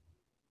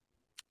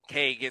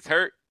 K gets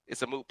hurt.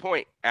 It's a moot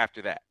point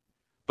after that.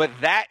 But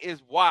that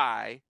is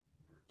why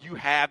you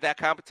have that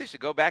competition.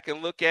 Go back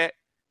and look at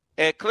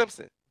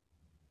Clemson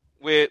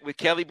with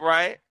Kelly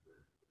Bryant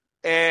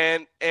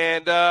and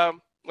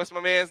what's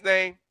my man's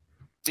name?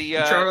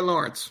 Trevor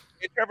Lawrence.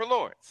 Trevor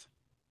Lawrence.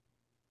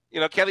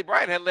 Kelly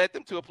Bryant had led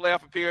them to a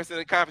playoff appearance in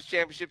the conference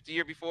championship the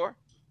year before.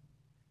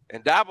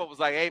 And Dabo was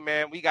like, hey,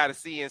 man, we got to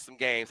see in some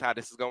games how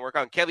this is going to work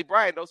out. And Kelly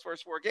Bryant, those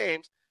first 4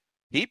 games,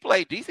 he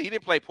played decent. He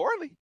didn't play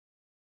poorly.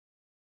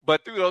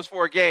 But through those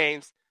 4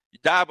 games,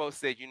 Dabo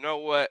said, you know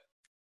what?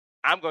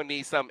 I'm going to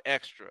need something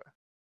extra.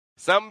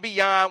 Something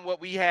beyond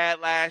what we had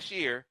last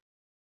year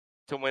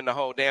to win the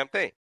whole damn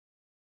thing.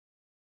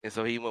 And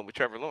so he went with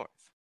Trevor Lawrence.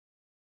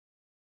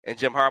 And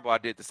Jim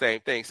Harbaugh did the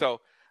same thing.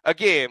 So,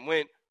 again,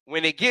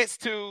 when it gets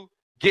to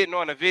getting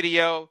on a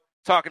video,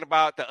 talking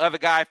about the other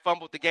guy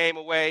fumbled the game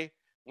away,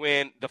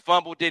 when the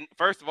fumble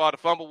first of all, the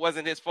fumble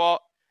wasn't his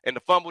fault, and the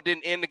fumble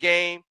didn't end the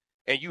game,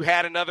 and you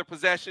had another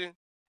possession,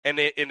 and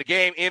in the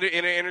game ended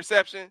in an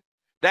interception,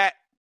 that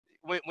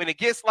when it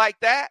gets like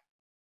that,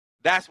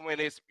 that's when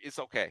it's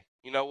okay.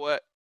 You know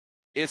what?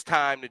 It's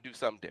time to do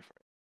something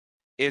different.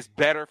 It's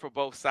better for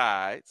both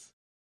sides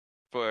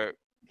for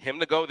him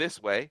to go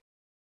this way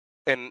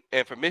and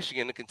for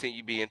Michigan to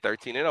continue being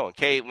 13-0. And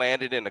Cade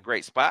landed in a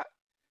great spot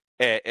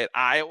at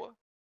Iowa,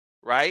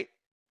 right?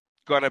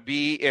 Going to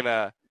be in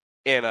a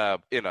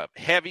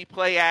heavy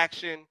play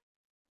action,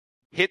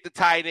 hit the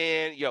tight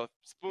end,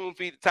 spoon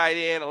feed the tight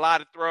end, a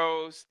lot of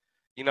throws,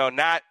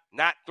 not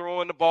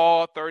throwing the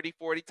ball 30,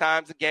 40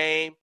 times a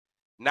game.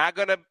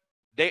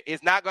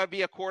 It's not going to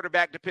be a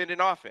quarterback dependent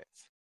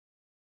offense.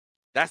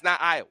 That's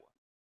not Iowa,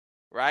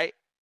 right?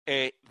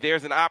 And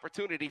there's an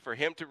opportunity for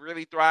him to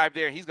really thrive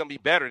there. He's going to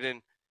be better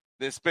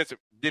than Spencer.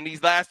 Than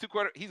these last 2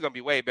 quarters, he's going to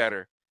be way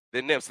better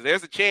than them. So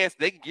there's a chance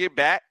they can get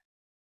back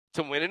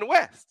to winning the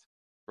West,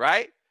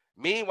 right?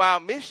 Meanwhile,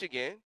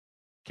 Michigan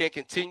can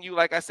continue,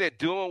 like I said,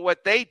 doing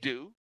what they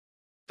do,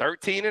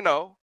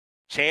 13-0,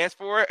 chance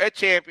for a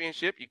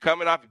championship. You're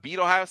coming off, you beat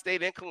Ohio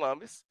State and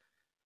Columbus,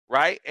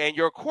 right? And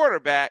your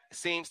quarterback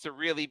seems to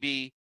really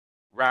be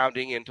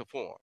rounding into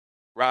form,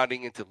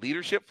 rounding into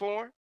leadership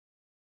form,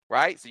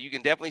 right? So you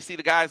can definitely see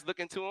the guys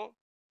looking to him.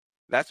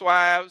 That's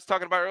why I was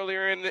talking about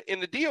earlier in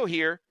the deal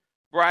here,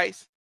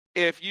 Bryce.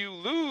 If you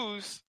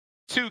lose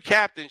 2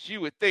 captains,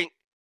 you would think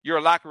your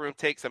locker room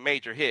takes a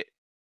major hit,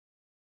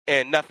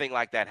 and nothing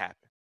like that happened.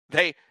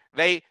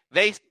 They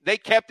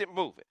kept it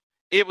moving.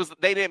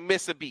 they didn't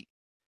miss a beat.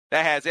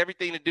 That has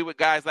everything to do with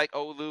guys like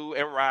Olu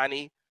and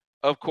Ronnie,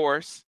 of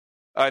course.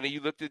 And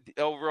you looked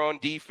over on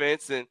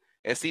defense and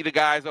see the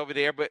guys over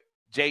there, but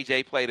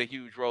JJ played a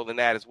huge role in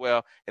that as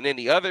well. And then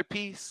the other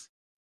piece,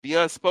 the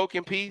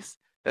unspoken piece,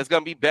 that's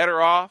going to be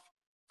better off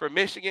for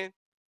Michigan,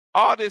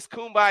 all this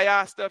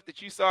kumbaya stuff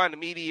that you saw in the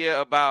media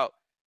about,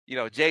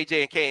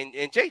 JJ and K,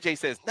 and JJ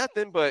says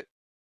nothing but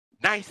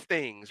nice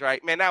things,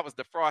 right? Man, that was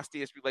the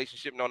frostiest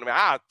relationship known to me.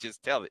 I'll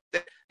just tell it.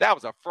 That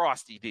was a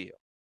frosty deal.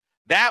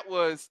 That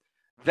was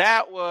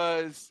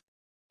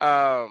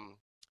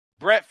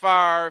Brett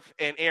Favre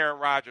and Aaron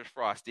Rodgers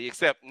frosty,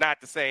 except not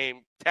the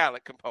same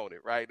talent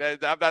component, right?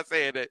 I'm not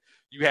saying that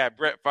you had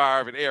Brett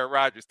Favre and Aaron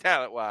Rodgers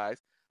talent-wise,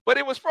 but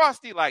it was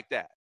frosty like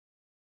that.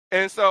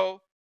 And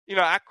so,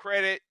 I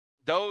credit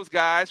those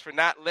guys for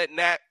not letting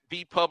that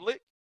be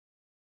public.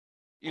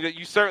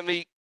 You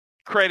certainly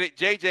credit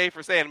JJ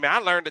for saying, man, I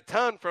learned a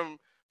ton from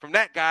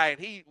that guy,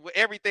 and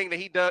everything that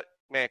he does.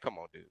 Man, come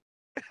on, dude.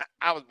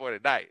 I was born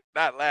tonight,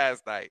 not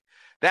last night.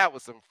 That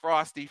was some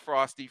frosty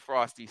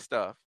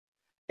stuff.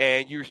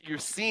 And you're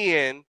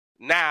seeing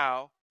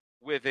now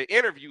with an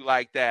interview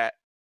like that,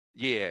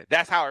 yeah,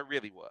 that's how it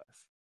really was.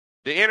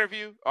 The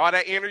interview, all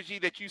that energy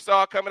that you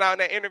saw coming out in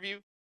that interview,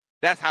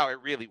 that's how it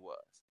really was.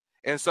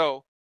 And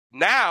so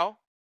now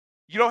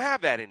you don't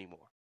have that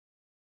anymore.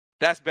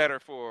 That's better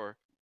for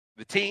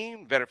the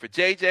team, better for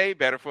JJ,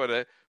 better for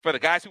the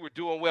guys who were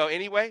doing well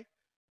anyway,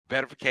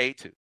 better for K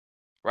too,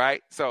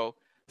 right? So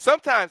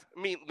sometimes,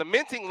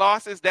 lamenting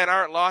losses that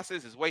aren't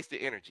losses is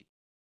wasted energy.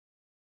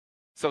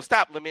 So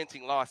stop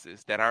lamenting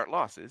losses that aren't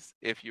losses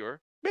if you're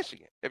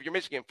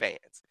Michigan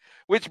fans.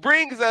 Which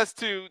brings us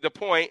to the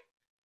point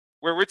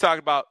where we're talking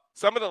about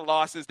some of the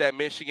losses that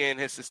Michigan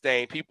has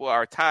sustained. People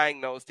are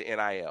tying those to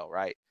NIL,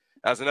 right?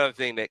 That was another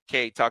thing that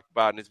Kay talked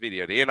about in this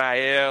video. The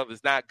NIL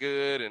is not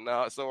good and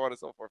so on and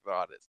so forth and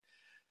all this.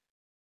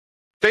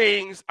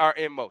 Things are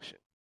in motion,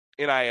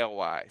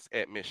 NIL-wise,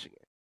 at Michigan.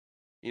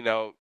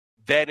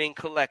 Vetting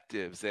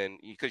collectives, and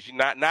because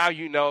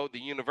the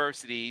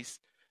universities,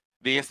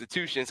 the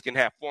institutions can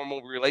have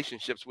formal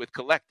relationships with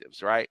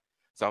collectives, right?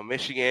 So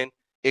Michigan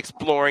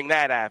exploring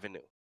that avenue.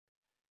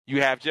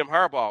 You have Jim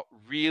Harbaugh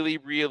really,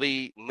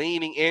 really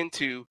leaning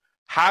into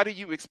how do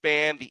you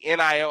expand the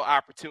NIL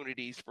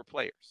opportunities for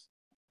players,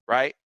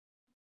 right?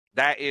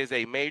 That is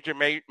a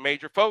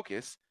major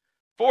focus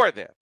for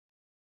them,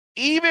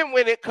 even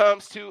when it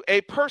comes to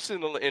a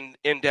personal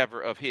endeavor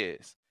of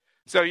his.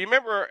 So you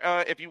remember,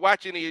 if you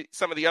watch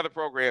some of the other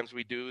programs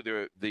we do,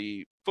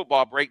 the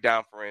football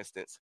breakdown, for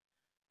instance,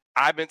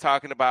 I've been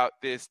talking about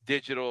this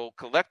digital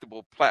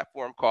collectible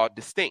platform called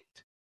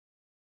Distinct.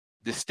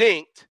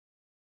 Distinct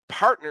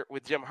partnered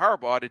with Jim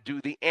Harbaugh to do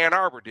the Ann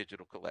Arbor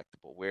digital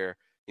collectible, where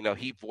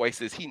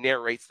he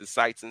narrates the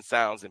sights and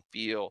sounds and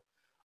feel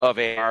of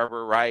Ann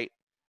Arbor, right?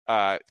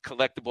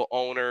 Collectible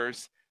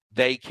owners,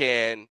 they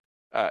can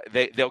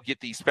they'll get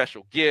these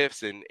special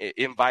gifts and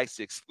invites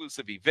to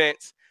exclusive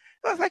events.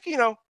 And I was like,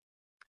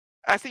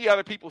 I see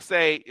other people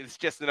say it's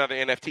just another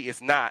NFT.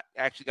 It's not.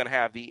 Actually going to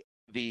have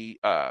the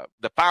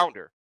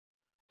founder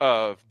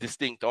of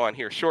Distinct on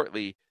here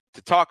shortly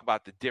to talk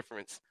about the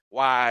difference,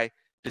 why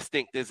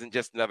Distinct isn't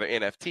just another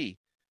NFT.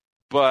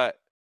 But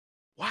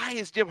why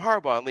is Jim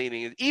Harbaugh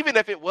leaning? Even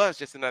if it was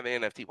just another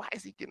NFT, why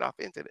is he getting off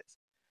into this?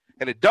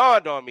 And it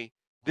dawned on me,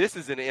 this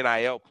is an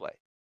NIL play.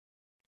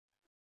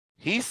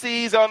 He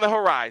sees on the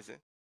horizon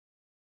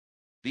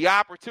the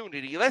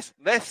opportunity. Let's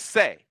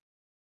say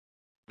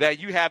that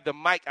you have the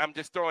Mike. I'm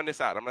just throwing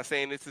this out. I'm not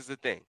saying this is a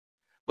thing.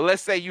 But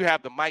let's say you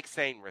have the Mike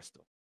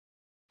Sainristil,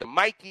 the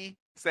Mikey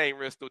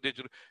Sainristil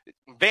digital.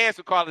 Vance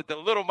would call it the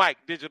Little Mike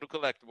digital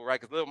collectible, right?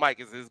 Because Little Mike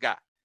is his guy.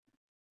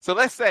 So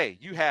let's say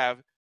you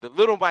have the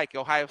Little Mike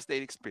Ohio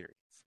State experience,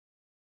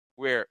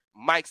 where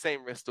Mike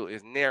Sainristil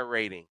is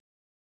narrating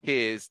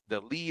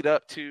the lead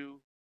up to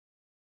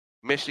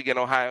Michigan,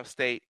 Ohio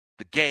State,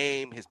 the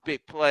game, his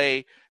big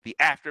play, the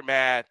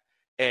aftermath,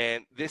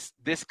 and this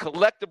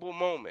collectible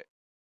moment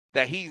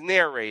that he's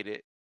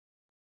narrated.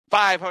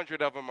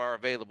 500 of them are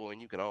available,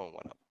 and you can own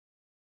one of them,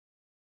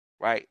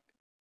 right?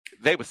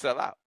 They would sell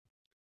out.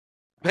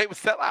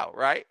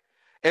 Right?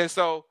 And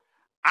so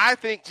I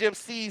think Jim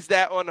sees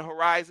that on the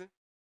horizon,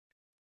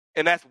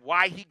 and that's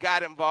why he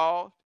got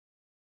involved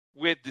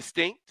with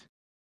Distinct.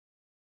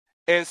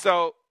 And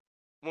so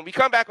when we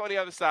come back on the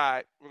other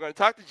side, we're going to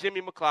talk to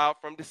Jimmy McLeod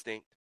from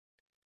Distinct.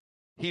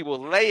 He will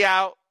lay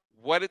out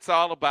what it's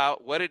all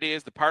about, what it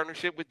is, the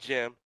partnership with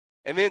Jim,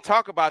 and then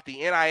talk about the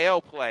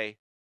NIL play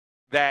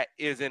that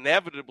is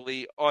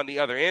inevitably on the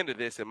other end of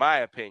this, in my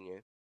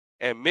opinion.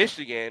 And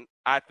Michigan,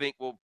 I think,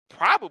 will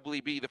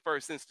probably be the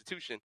first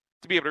institution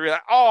to be able to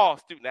realize, all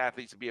student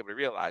athletes to be able to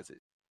realize it.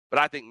 But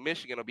I think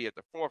Michigan will be at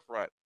the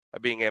forefront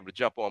of being able to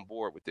jump on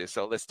board with this.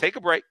 So let's take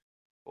a break.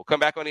 We'll come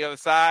back on the other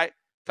side,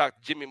 talk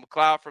to Jimmy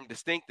McLeod from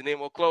Distinct, and then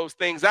we'll close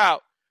things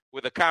out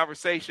with a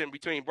conversation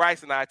between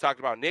Bryce and I talked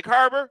about Nick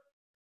Harbor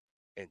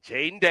and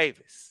Jadyn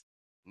Davis.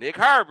 Nick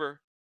Harbor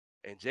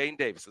and Jadyn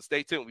Davis. So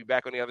stay tuned. We'll be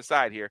back on the other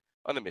side here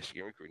on the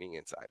Michigan Recruiting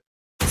Insider.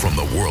 From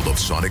the world of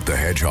Sonic the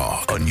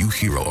Hedgehog, a new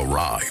hero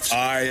arrives.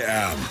 I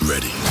am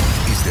ready.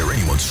 Is there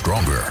anyone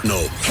stronger?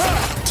 No.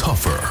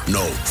 Tougher?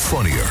 No.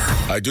 Funnier?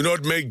 I do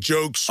not make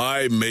jokes.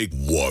 I make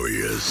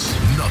warriors.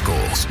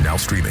 Knuckles, now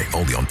streaming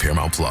only on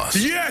Paramount+.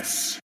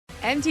 Yes!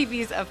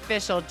 MTV's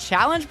official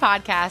Challenge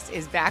podcast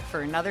is back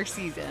for another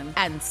season.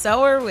 And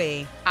so are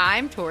we.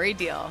 I'm Tori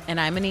Deal. And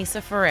I'm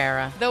Anissa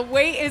Ferreira. The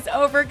wait is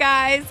over,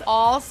 guys.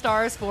 All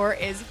Stars 4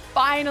 is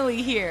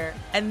finally here.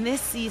 And this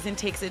season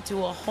takes it to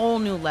a whole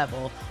new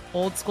level.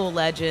 Old school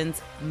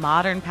legends,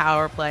 modern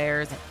power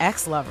players, and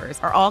ex-lovers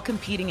are all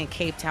competing in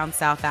Cape Town,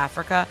 South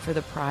Africa for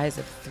the prize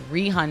of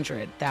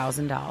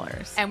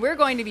 $300,000. And we're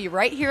going to be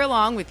right here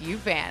along with you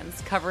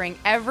fans, covering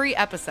every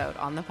episode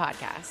on the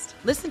podcast.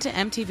 Listen to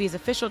MTV's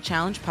official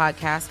Challenge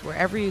podcast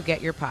wherever you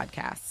get your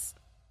podcasts.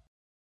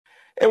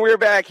 And we're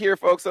back here,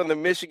 folks, on the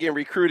Michigan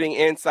Recruiting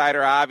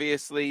Insider.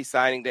 Obviously,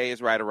 signing day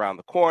is right around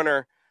the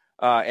corner,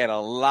 and a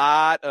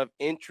lot of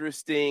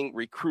interesting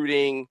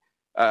recruiting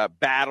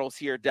battles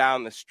here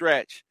down the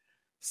stretch,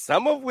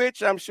 some of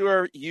which I'm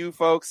sure you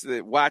folks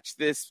that watch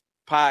this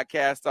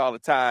podcast all the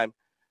time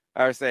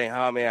are saying,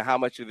 oh man, how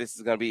much of this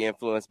is going to be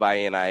influenced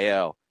by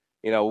NIL?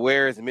 You know,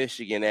 where is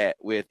Michigan at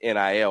with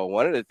NIL?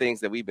 One of the things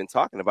that we've been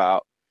talking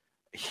about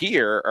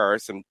here are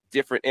some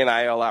different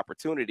NIL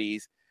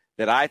opportunities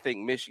that I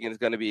think Michigan is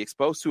going to be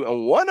exposed to.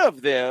 And one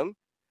of them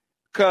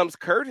comes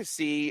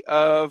courtesy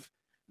of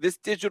this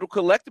digital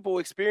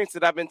collectible experience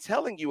that I've been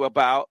telling you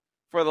about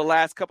for the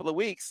last couple of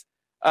weeks.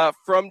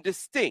 From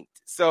Distinct.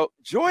 So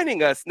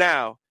joining us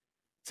now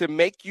to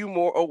make you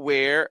more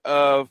aware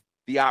of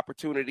the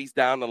opportunities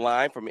down the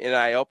line from an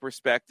NIL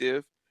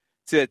perspective,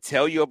 to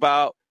tell you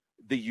about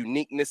the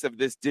uniqueness of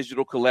this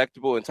digital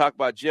collectible and talk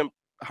about Jim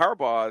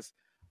Harbaugh's,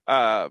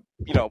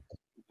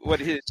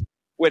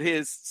 what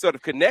his sort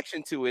of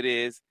connection to it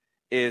is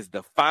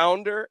the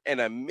founder and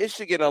a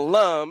Michigan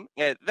alum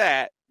at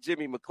that,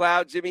 Jimmy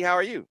McLeod. Jimmy, how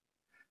are you?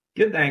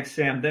 Good, thanks,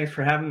 Sam. Thanks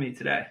for having me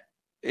today.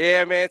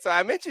 Yeah, man. So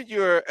I mentioned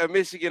you're a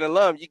Michigan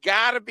alum. You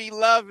got to be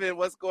loving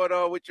what's going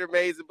on with your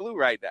maize and blue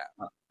right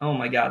now. Oh,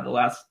 my God. The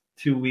last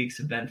 2 weeks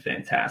have been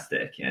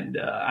fantastic. And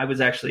I was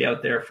actually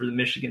out there for the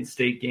Michigan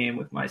State game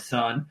with my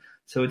son.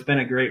 So it's been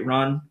a great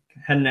run.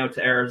 Heading out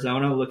to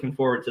Arizona. Looking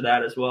forward to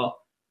that as well.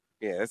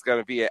 Yeah, it's going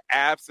to be an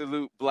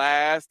absolute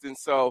blast. And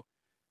so,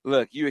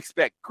 look, you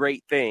expect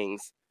great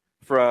things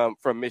from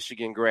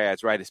Michigan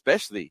grads, right?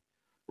 Especially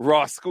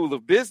Ross School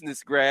of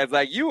Business grads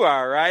like you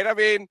are, right? I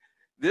mean,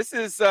 this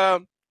is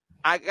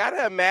I got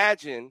to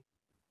imagine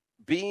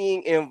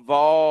being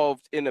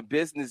involved in a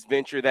business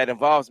venture that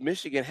involves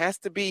Michigan has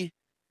to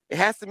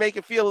make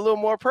it feel a little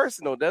more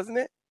personal, doesn't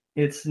it?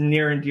 It's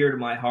near and dear to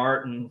my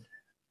heart. And,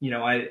 you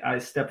know, I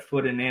stepped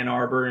foot in Ann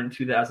Arbor in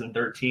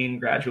 2013,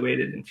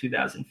 graduated in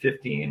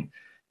 2015,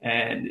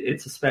 and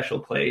it's a special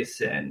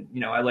place. And,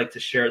 you know, I like to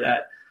share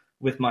that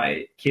with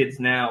my kids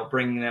now,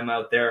 bringing them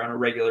out there on a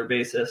regular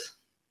basis.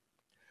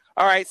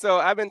 All right. So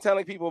I've been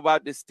telling people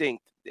about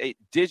Distinct, a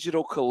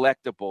digital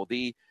collectible,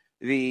 the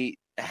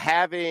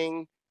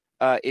having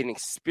an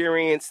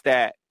experience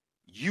that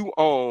you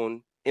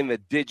own in the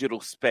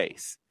digital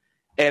space.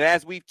 And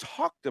as we've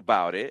talked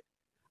about it,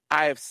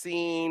 I have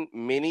seen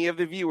many of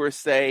the viewers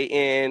say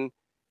in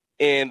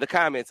the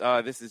comments,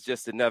 "Oh, this is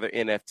just another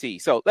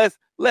NFT." So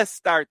let's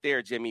start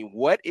there, Jimmy.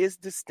 What is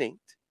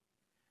Distinct,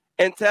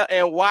 and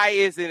why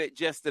isn't it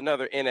just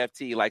another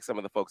NFT like some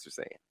of the folks are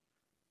saying?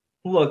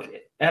 Look,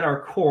 at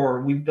our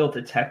core, we've built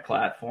a tech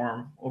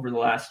platform over the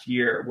last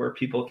year where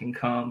people can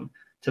come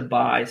to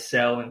buy,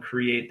 sell, and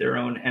create their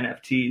own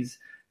NFTs.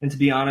 And to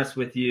be honest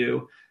with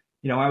you,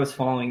 I was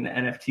following the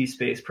NFT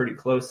space pretty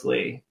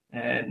closely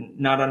and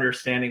not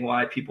understanding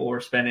why people were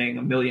spending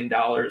 $1 million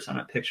on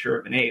a picture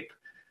of an ape.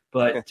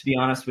 But to be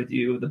honest with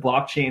you, the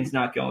blockchain's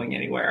not going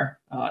anywhere.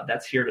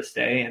 That's here to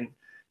stay. And,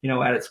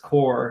 at its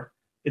core,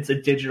 it's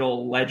a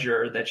digital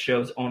ledger that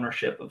shows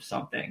ownership of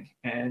something.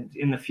 And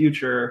in the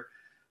future,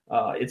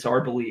 it's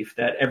our belief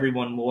that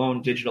everyone will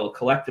own digital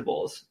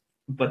collectibles,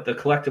 but the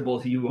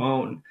collectibles you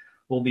own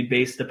will be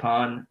based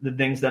upon the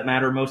things that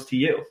matter most to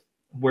you,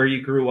 where you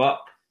grew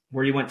up,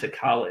 where you went to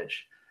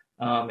college.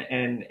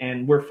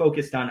 And we're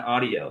focused on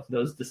audio,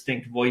 those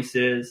distinct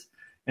voices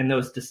and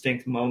those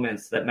distinct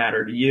moments that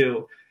matter to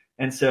you.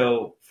 And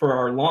so for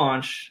our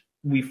launch,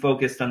 we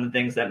focused on the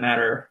things that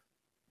matter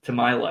to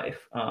my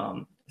life.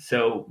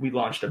 So we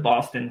launched a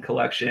Boston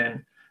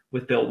collection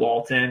with Bill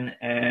Walton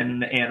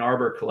and the Ann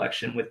Arbor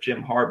collection with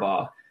Jim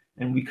Harbaugh.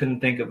 And we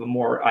couldn't think of a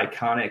more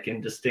iconic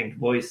and distinct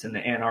voice in the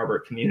Ann Arbor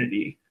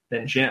community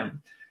than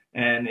Jim.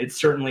 And it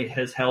certainly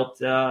has helped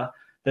that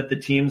the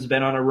team's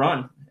been on a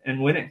run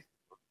and winning.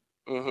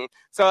 Mm-hmm.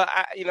 So,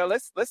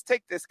 let's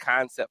take this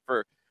concept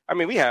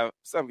we have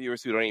some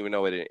viewers who don't even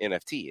know what an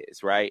NFT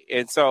is, right?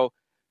 And so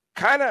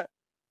kind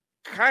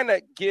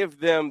of give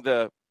them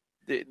the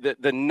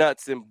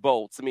nuts and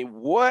bolts. I mean,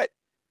 what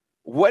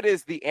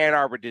is the Ann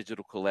Arbor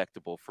Digital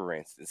Collectible, for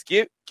instance?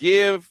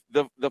 Give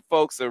the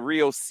folks a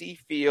real see,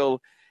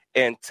 feel,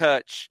 and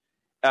touch,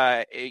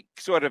 a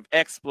sort of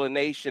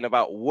explanation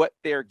about what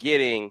they're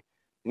getting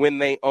when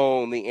they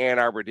own the Ann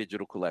Arbor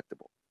Digital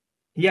Collectible.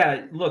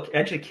 Yeah, look,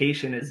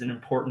 education is an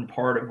important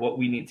part of what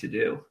we need to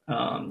do.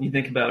 You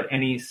think about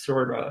any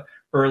sort of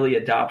early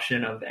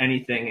adoption of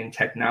anything in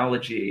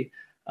technology,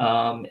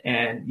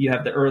 and you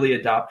have the early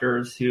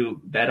adopters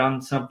who bet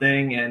on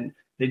something and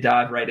they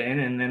dive right in,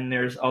 and then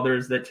there's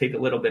others that take a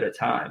little bit of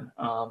time.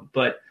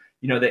 But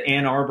the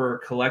Ann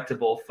Arbor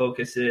Collectible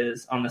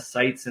focuses on the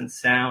sights and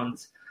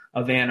sounds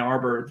of Ann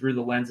Arbor through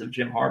the lens of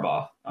Jim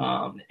Harbaugh,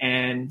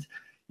 and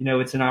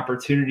it's an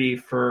opportunity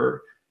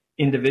for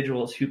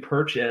individuals who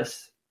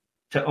purchase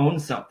to own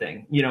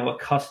something, a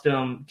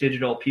custom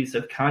digital piece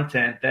of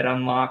content that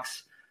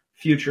unlocks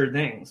future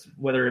things,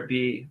 whether it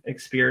be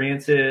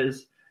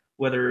experiences,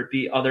 whether it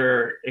be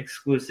other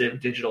exclusive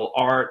digital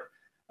art,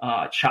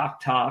 chalk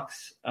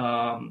talks,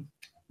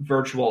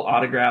 virtual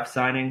autograph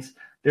signings.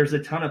 There's a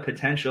ton of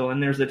potential,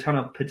 and there's a ton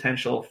of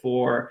potential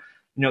for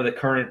the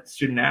current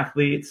student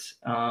athletes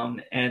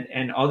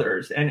and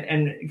others, and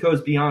it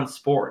goes beyond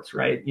sports,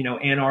 right?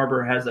 Ann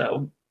Arbor has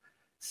a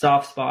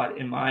soft spot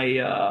in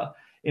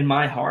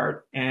my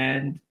heart,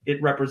 and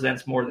it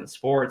represents more than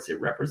sports. It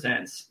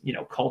represents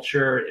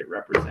culture. It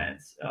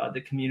represents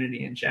the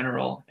community in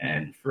general.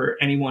 And for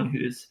anyone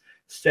who's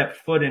stepped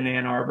foot in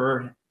Ann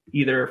Arbor,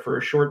 either for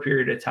a short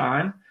period of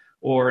time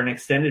or an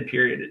extended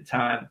period of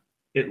time,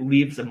 it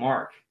leaves a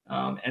mark.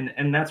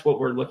 And that's what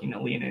we're looking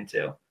to lean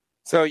into.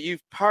 So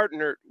you've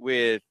partnered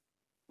with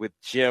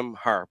Jim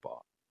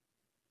Harbaugh,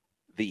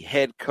 the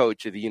head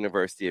coach of the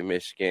University of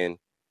Michigan,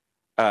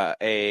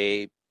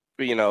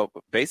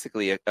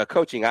 basically a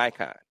coaching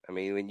icon. I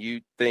mean, when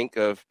you think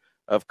of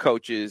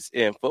coaches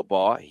in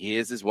football,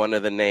 his is one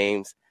of the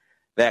names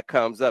that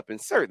comes up. And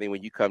certainly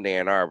when you come to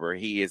Ann Arbor,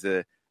 he is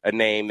a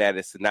name that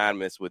is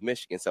synonymous with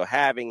Michigan. So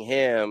having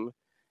him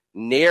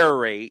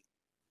narrate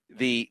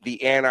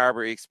the Ann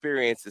Arbor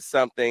experience is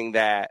something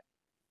that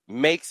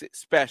makes it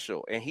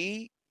special. And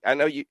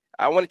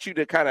I wanted you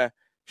to kind of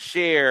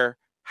share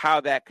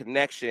how that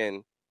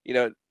connection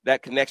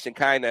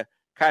kind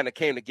of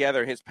came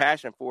together, his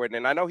passion for it.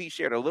 And I know he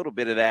shared a little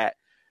bit of that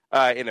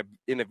in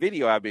a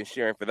video I've been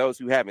sharing. For those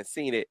who haven't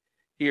seen it,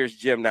 here's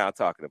Jim now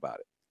talking about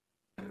it.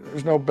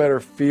 There's no better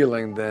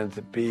feeling than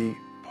to be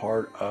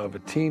part of a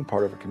team,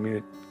 part of a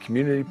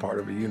community, part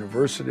of a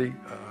university.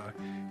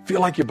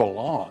 Feel like you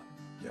belong,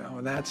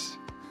 and that's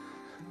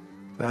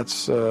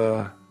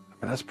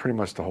pretty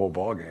much the whole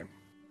ball game.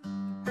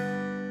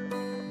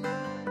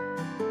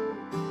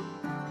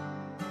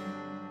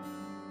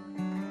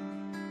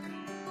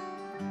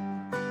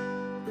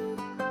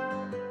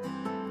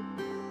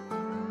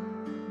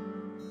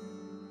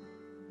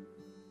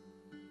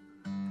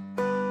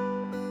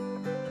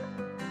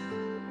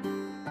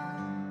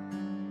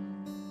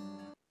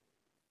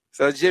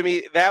 So,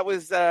 Jimmy, that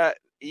was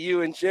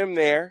you and Jim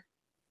there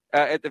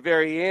at the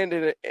very end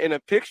in a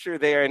picture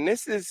there. And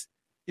this is,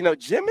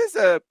 Jim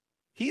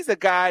he's a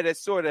guy that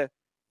sort of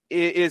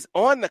is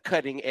on the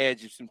cutting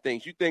edge of some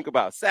things. You think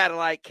about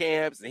satellite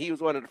camps, and he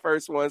was one of the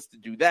first ones to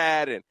do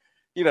that. And,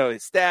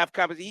 his staff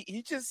conference,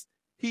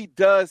 he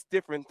does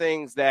different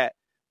things that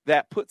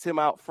puts him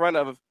out front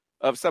of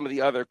some of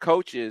the other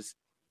coaches.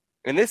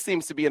 And this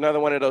seems to be another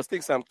one of those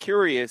things. So I'm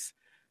curious,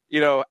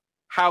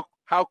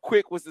 how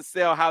quick was the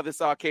sale, how this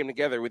all came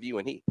together with you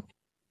and he?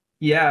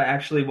 Yeah,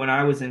 actually, when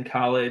I was in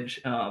college,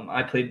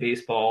 I played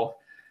baseball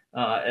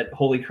at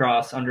Holy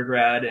Cross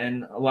undergrad,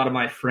 and a lot of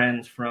my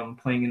friends from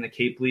playing in the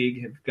Cape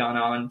League have gone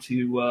on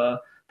to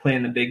play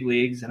in the big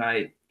leagues, and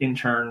I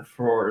interned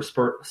for a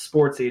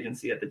sports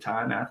agency at the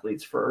time,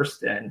 Athletes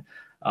First, and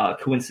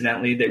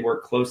coincidentally, they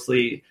worked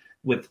closely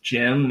with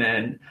Jim,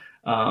 and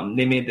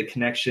they made the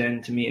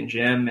connection to me and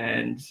Jim,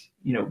 and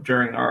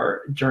during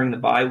the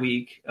bye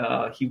week,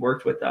 he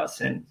worked with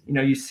us, and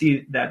you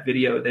see that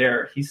video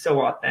there. He's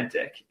so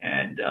authentic,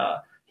 and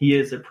he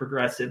is a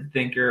progressive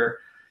thinker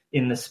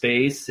in the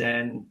space,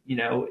 and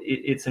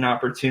it's an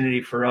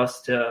opportunity for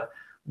us to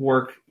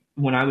work.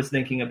 When I was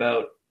thinking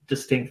about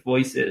distinct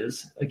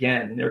voices,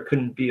 again, there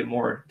couldn't be a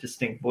more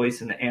distinct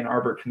voice in the Ann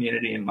Arbor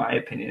community, in my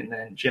opinion,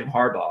 than Jim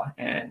Harbaugh.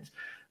 And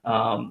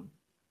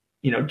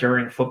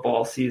during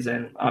football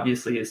season,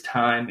 obviously his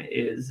time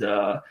is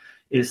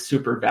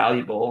super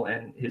valuable,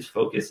 and his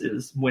focus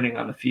is winning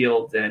on the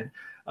field. And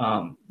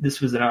this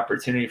was an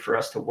opportunity for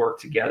us to work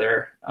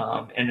together,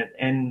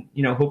 and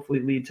hopefully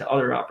lead to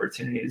other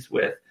opportunities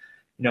with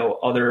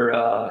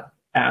other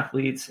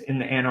athletes in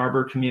the Ann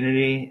Arbor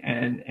community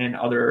and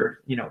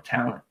other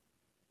talent.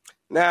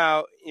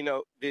 Now,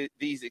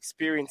 these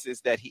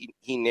experiences that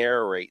he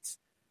narrates,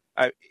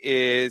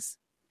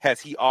 has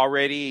he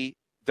already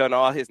done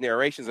all his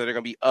narrations? Are there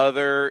going to be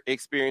other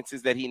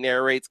experiences that he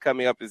narrates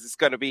coming up? Is this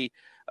going to be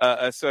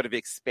a sort of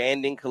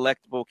expanding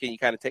collectible? Can you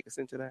kind of take us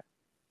into that?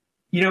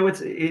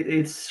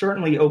 It's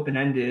certainly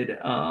open-ended.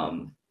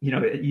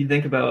 You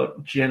think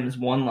about Jim's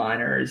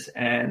one-liners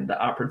and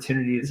the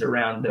opportunities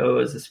around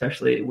those,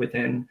 especially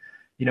within,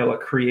 a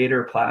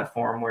creator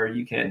platform where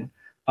you can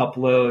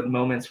upload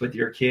moments with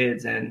your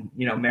kids and,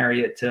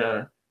 marry it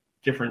to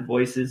different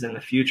voices in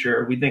the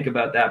future. We think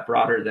about that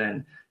broader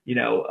than,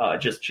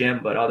 just Jim,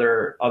 but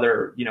other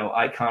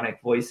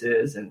iconic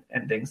voices and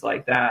things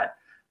like that.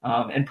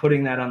 and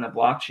putting that on the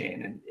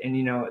blockchain. And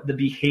you know, the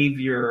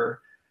behavior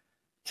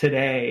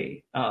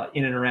today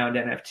in and around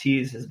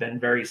NFTs has been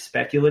very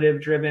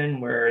speculative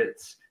driven, where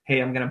it's,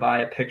 hey, I'm going to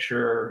buy a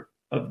picture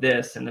of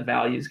this and the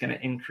value is going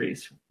to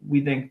increase. We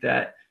think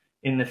that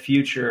in the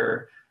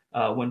future,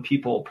 when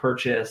people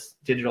purchase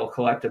digital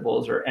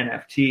collectibles or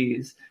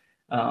NFTs,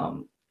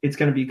 it's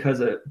going to be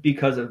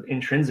because of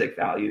intrinsic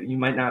value. You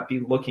might not be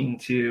looking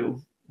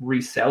to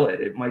resell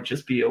it. It might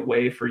just be a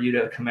way for you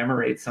to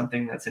commemorate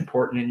something that's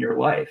important in your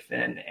life.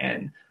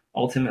 And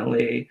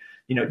ultimately,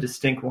 you know,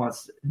 Distinct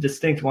wants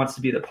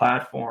to be the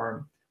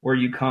platform where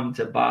you come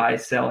to buy,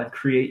 sell, and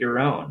create your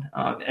own,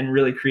 and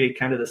really create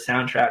kind of the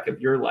soundtrack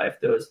of your life,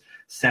 those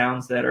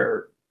sounds that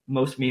are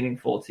most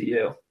meaningful to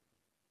you.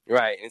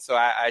 Right. And so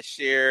I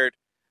shared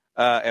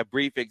a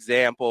brief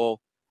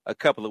example a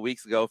couple of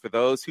weeks ago. For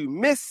those who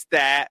missed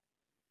that,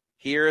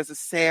 here is a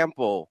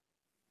sample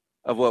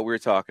of what we're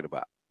talking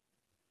about.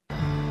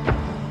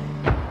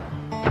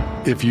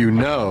 If you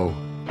know,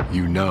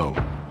 you know.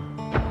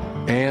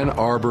 Ann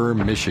Arbor,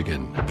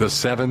 Michigan, the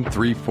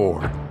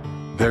 734.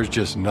 There's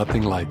just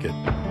nothing like it.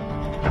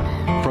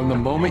 From the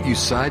moment you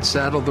side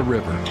saddle the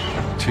river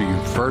to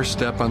you first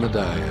step on the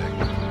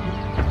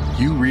diag,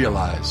 you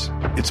realize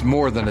it's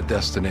more than a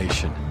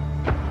destination.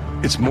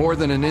 It's more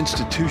than an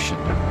institution.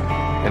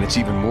 And it's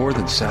even more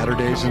than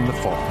Saturdays in the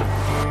fall,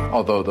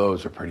 although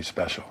those are pretty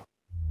special.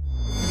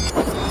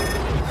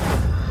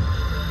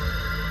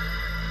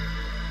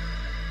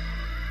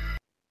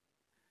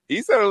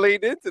 He sort of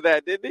leaned into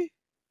that, didn't he?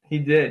 He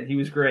did. He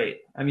was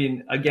great. I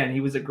mean, again, he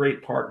was a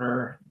great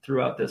partner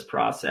throughout this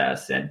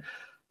process. And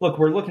look,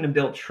 we're looking to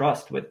build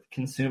trust with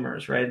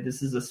consumers, right?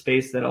 This is a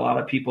space that a lot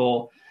of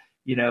people,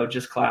 you know,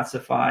 just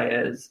classify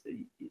as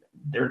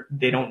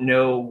they don't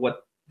know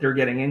what they're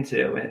getting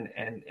into.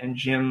 And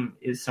Jim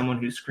is someone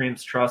who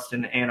screams trust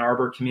in the Ann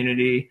Arbor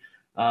community.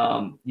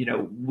 You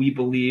know, we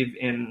believe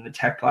in the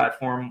tech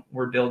platform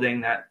we're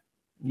building that,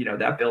 you know,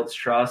 that builds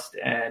trust.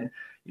 And,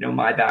 you know,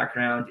 my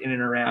background in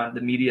and around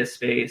the media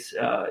space,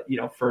 you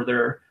know,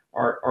 further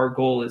our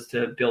goal is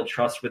to build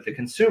trust with the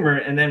consumer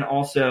and then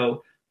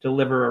also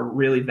deliver a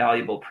really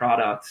valuable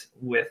product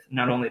with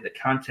not only the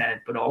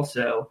content, but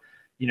also,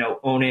 you know,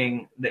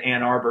 owning the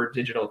Ann Arbor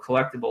digital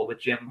collectible with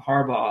Jim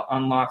Harbaugh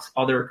unlocks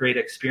other great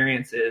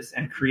experiences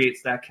and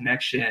creates that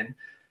connection,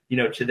 you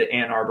know, to the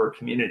Ann Arbor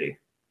community.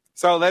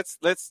 So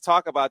let's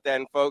talk about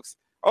that. And folks,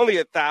 only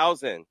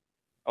 1,000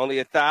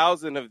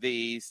 of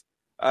these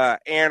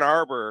Ann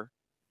Arbor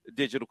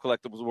digital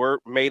collectibles were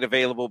made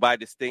available by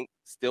Distinct.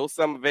 Still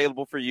some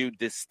available for you.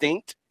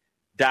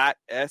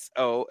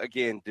 Distinct.so.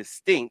 Again,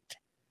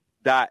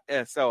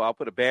 Distinct.so. I'll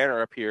put a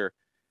banner up here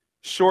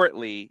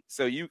shortly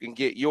so you can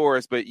get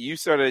yours, but you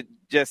sort of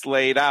just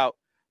laid out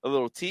a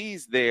little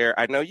tease there.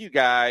 I know you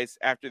guys,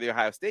 after the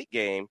Ohio State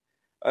game,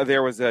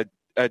 there was a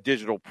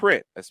digital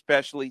print, a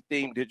specially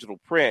themed digital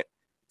print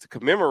to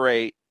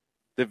commemorate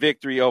the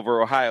victory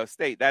over Ohio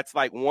State. That's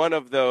like one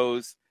of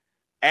those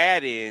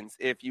add-ins,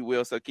 if you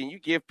will. So can you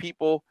give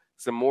people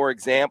some more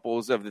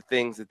examples of the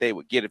things that they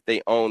would get if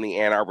they own the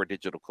Ann Arbor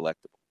digital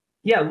collectible?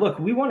 Yeah, look,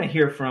 we want to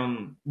hear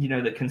from, you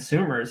know, the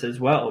consumers as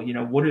well. You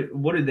know, what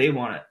do they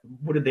want?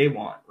 What do they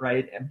want,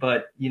 right?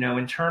 But, you know,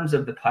 in terms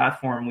of the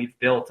platform we've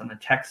built on the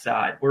tech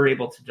side, we're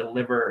able to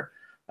deliver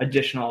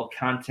additional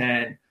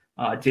content,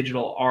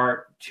 digital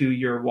art to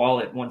your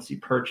wallet once you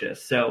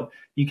purchase. So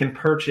you can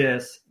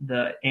purchase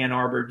the Ann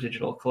Arbor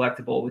digital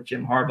collectible with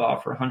Jim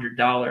Harbaugh for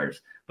 $100,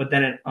 but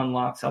then it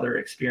unlocks other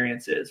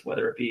experiences,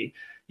 whether it be,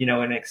 you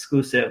know, an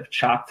exclusive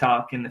Chalk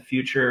Talk in the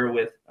future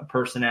with a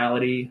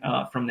personality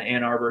from the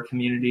Ann Arbor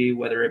community,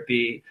 whether it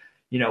be,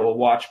 you know, a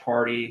watch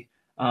party.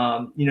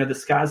 You know, the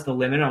sky's the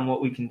limit on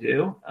what we can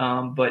do.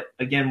 But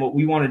again, what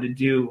we wanted to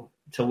do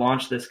to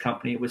launch this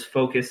company was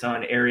focus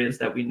on areas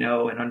that we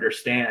know and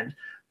understand.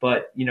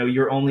 But, you know,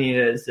 you're only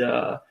as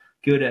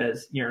good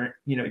as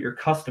your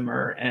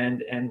customer,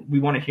 and we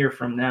want to hear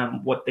from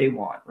them what they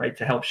want, right,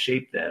 to help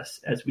shape this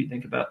as we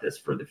think about this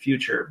for the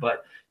future.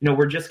 But, you know,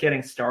 we're just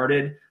getting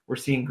started. We're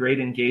seeing great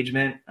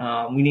engagement.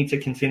 We need to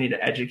continue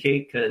to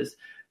educate because,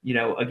 you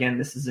know, again,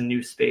 this is a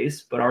new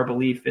space, but our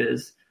belief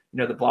is, you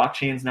know, the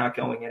blockchain's not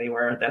going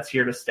anywhere. That's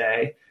here to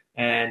stay.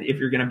 And if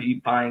you're going to be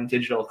buying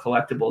digital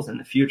collectibles in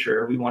the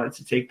future, we want it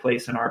to take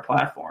place in our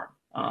platform,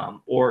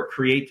 or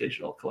create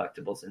digital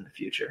collectibles in the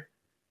future.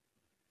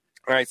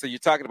 All right, so you're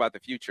talking about the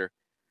future.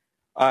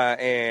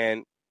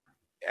 And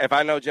if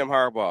I know Jim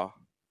Harbaugh,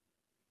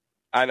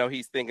 I know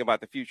he's thinking about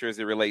the future as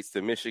it relates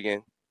to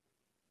Michigan.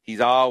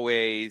 He's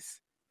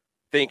always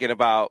thinking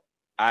about,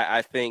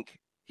 I think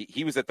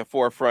he was at the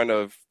forefront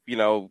of, you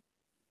know,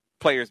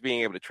 players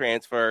being able to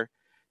transfer.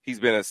 He's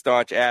been a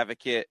staunch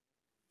advocate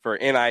for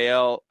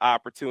NIL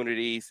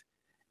opportunities,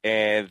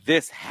 and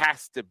this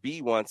has to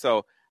be one.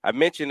 So I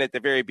mentioned at the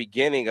very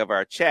beginning of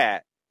our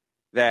chat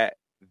that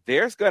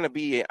there's going to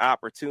be an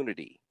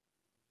opportunity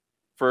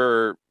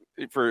for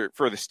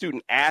the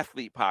student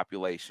athlete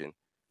population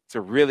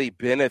to really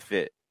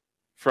benefit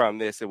from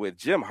this. And with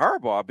Jim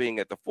Harbaugh being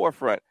at the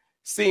forefront,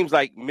 seems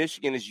like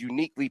Michigan is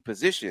uniquely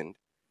positioned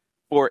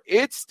for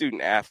its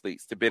student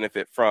athletes to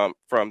benefit from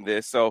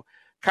this. So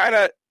kind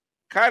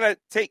of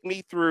take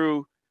me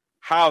through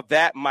how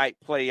that might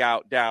play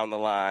out down the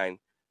line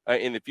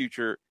in the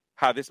future,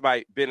 how this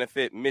might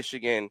benefit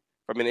Michigan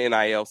from an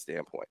NIL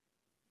standpoint.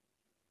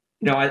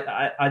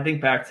 I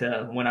think back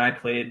to when I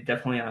played,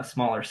 definitely on a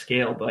smaller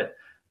scale, but,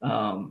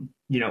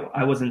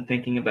 I wasn't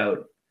thinking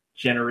about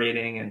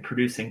generating and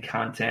producing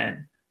content.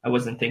 I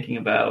wasn't thinking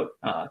about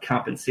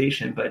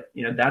compensation, but,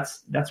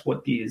 that's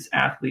what these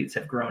athletes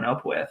have grown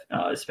up with,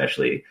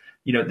 especially,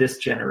 this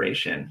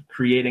generation,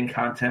 creating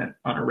content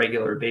on a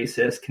regular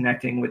basis,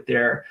 connecting with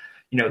their,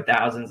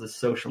 thousands of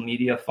social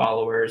media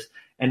followers.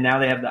 And now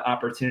they have the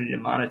opportunity to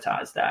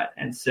monetize that.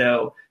 And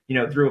so,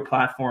 through a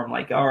platform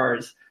like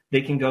ours,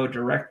 they can go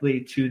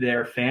directly to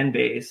their fan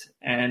base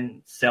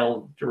and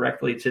sell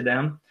directly to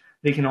them.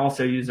 They can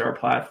also use our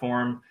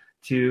platform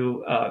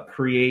to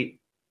create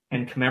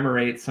and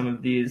commemorate some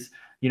of these,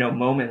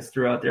 moments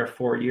throughout their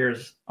 4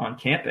 years on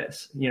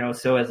campus.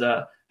 So as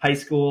a high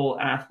school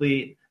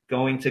athlete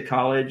going to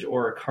college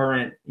or a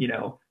current,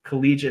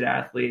 collegiate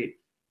athlete,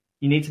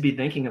 you need to be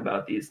thinking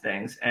about these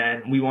things.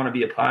 And we want to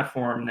be a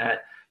platform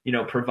that,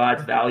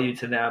 provides value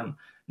to them,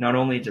 not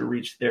only to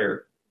reach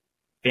their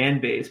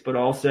fan base, but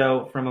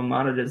also from a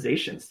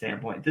monetization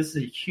standpoint. This is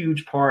a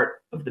huge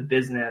part of the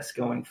business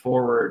going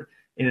forward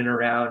in and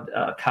around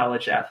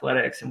college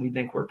athletics. And we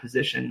think we're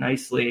positioned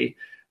nicely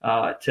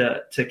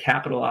to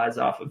capitalize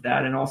off of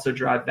that and also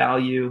drive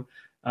value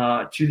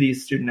to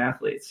these student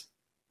athletes.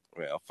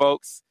 Well,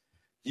 folks,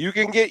 you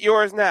can get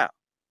yours now.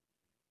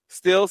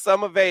 Still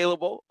some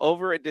available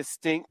over at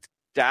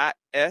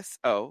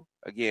distinct.so.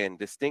 Again,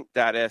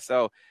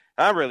 distinct.so.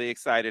 I'm really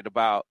excited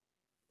about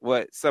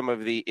what some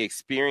of the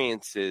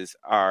experiences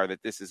are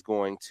that this is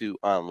going to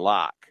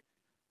unlock.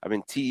 I've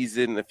been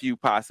teasing a few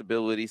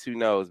possibilities. Who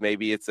knows?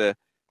 Maybe it's a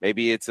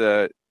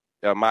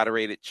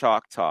moderated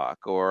chalk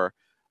talk or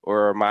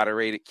a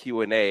moderated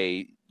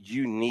Q&A,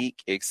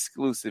 unique,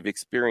 exclusive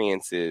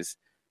experiences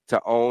to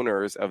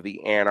owners of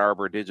the Ann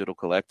Arbor Digital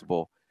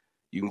Collectible.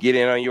 You can get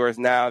in on yours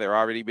now. There have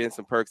already been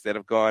some perks that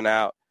have gone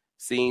out.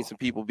 Seen some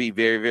people be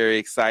very, very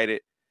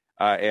excited.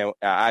 And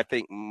I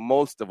think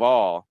most of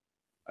all,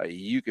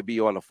 you could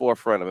be on the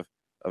forefront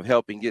of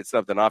helping get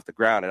something off the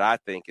ground that I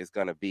think is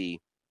going to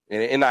be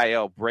an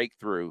NIL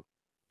breakthrough.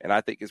 And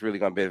I think it's really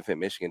going to benefit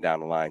Michigan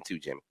down the line too,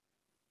 Jimmy.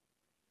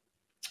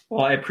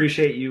 Well, I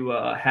appreciate you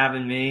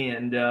having me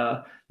and,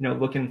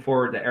 looking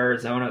forward to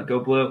Arizona. Go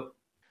Blue.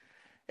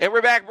 And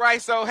we're back,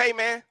 Bryce. So, hey,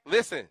 man,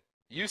 listen,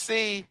 you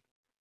see,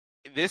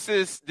 this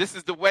is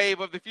the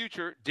wave of the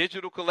future.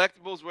 Digital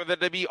collectibles, whether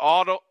they be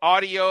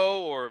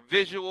audio or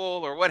visual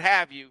or what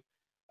have you.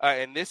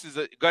 And this is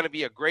going to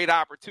be a great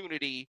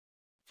opportunity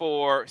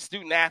for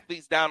student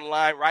athletes down the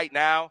line right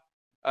now.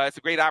 It's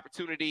a great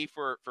opportunity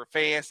for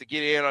fans to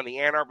get in on the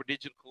Ann Arbor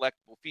Digital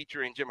Collectible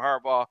featuring Jim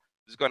Harbaugh,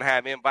 who's going to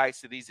have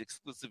invites to these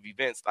exclusive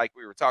events like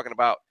we were talking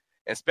about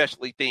and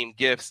specially themed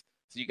gifts.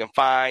 So you can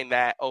find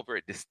that over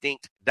at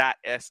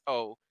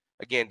distinct.so.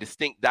 Again,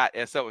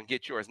 distinct.so, and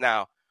get yours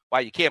now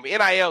while you can. But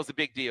NIL is a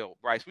big deal,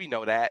 Bryce. We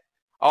know that.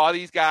 All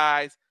these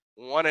guys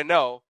want to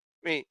know.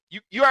 I mean,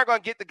 you aren't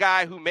going to get the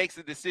guy who makes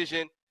a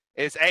decision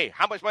is, hey,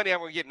 how much money am I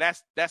going to get? And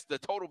that's the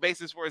total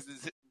basis for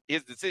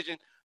his decision.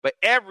 But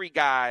every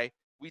guy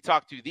we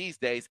talk to these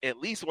days at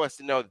least wants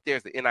to know that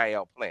there's an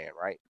NIL plan,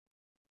 right?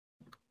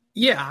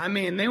 Yeah, I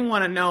mean, they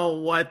want to know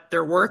what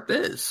their worth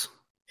is.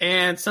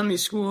 And some of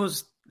these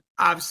schools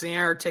obviously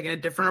are taking a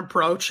different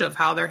approach of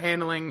how they're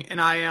handling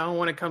NIL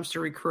when it comes to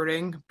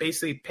recruiting,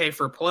 basically pay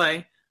for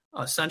play,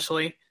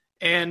 essentially.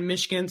 And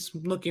Michigan's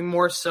looking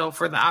more so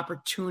for the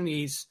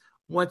opportunities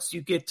once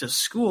you get to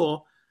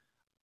school.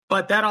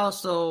 But that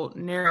also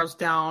narrows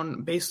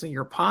down basically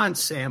your pond,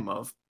 Sam,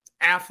 of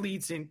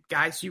athletes and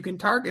guys you can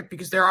target,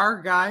 because there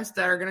are guys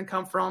that are going to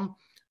come from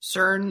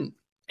certain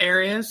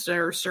areas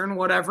or certain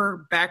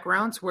whatever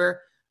backgrounds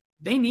where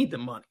they need the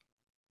money,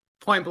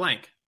 point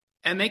blank.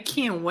 And they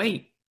can't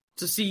wait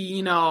to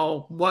see,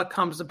 what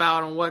comes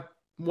about and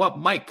what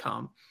might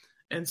come.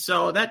 And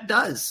so that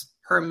does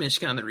hurt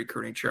Michigan on the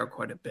recruiting trail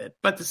quite a bit.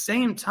 But at the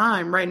same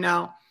time, right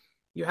now,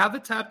 you have a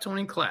top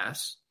 20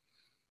 class.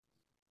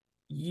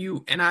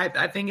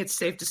 I think it's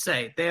safe to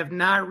say they have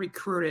not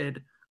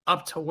recruited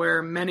up to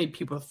where many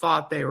people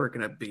thought they were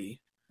going to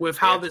be. With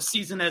how the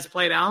season has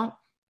played out,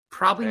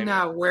 probably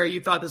not where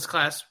you thought this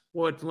class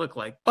would look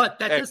like. But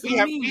that doesn't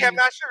mean... We have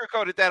not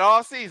sugarcoated that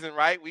all season,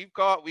 right? We've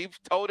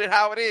told it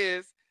how it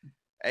is.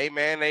 Hey,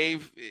 man,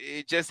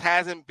 it just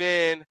hasn't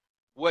been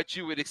what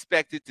you would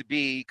expect it to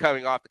be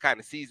coming off the kind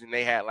of season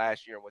they had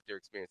last year and what they're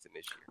experiencing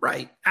this year.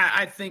 Right.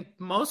 I think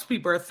most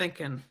people are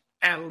thinking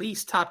at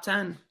least top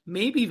 10,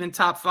 maybe even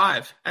top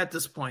 5 at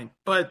this point.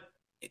 But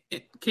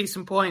case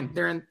in point,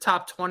 they're in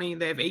top 20.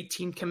 They have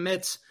 18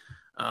 commits.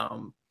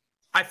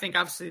 I think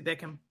obviously they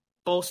can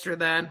bolster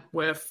that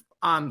with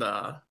on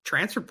the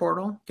transfer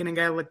portal, getting a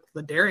guy like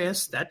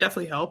Ladarius. That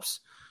definitely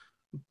helps.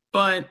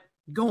 But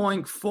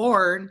going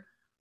forward,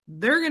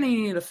 they're going to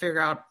need to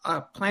figure out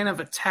a plan of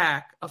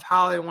attack of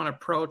how they want to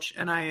approach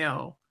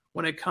NIL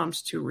when it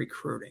comes to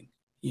recruiting.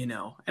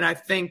 And I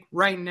think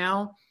right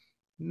now,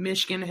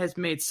 Michigan has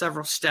made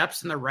several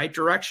steps in the right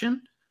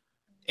direction.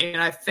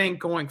 And I think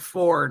going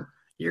forward,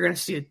 you're going to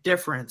see a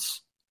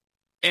difference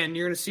and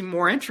you're going to see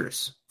more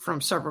interest from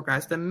several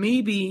guys that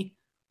maybe,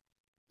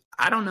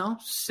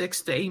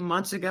 6 to 8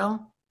 months ago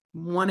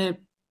wanted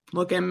to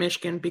look at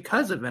Michigan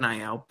because of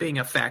NIL being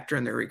a factor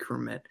in their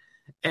recruitment.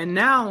 And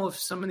now with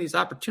some of these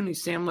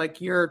opportunities, Sam,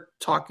 like you're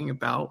talking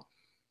about,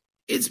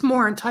 it's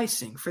more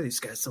enticing for these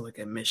guys to look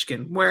at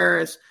Michigan.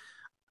 Whereas,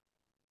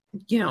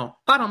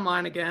 bottom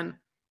line again,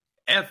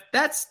 if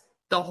that's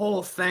the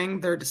whole thing,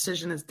 their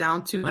decision is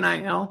down to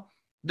NIL,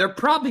 they're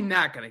probably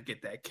not going to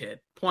get that kid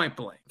point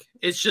blank.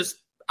 It's just,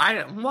 I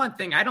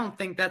don't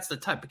think that's the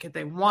type of kid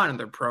they want in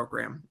their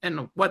program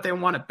and what they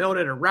want to build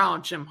it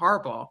around Jim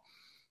Harbaugh.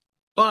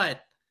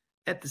 But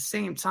at the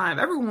same time,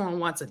 everyone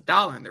wants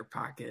 $1 in their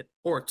pocket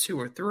or 2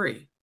 or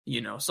 3,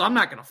 so I'm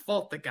not going to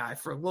fault the guy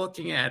for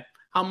looking at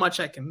how much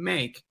I can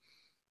make,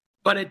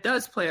 but it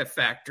does play a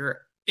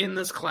factor in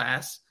this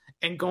class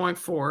and going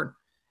forward,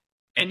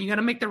 and you got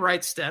to make the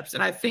right steps.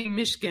 And I think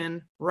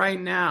Michigan right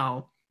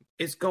now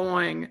is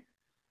going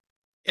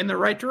in the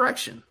right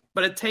direction,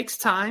 but it takes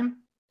time,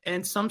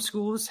 and some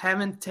schools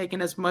haven't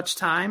taken as much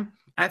time.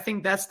 I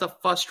think that's the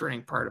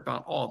frustrating part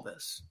about all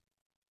this.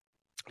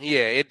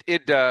 Yeah,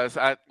 it does.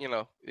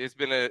 It's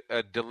been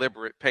a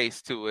deliberate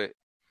pace to it,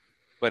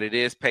 but it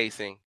is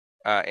pacing,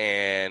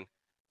 and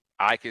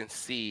I can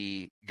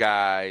see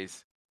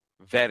guys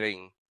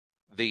vetting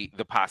the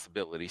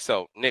possibility.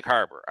 So Nick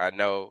Harbor, I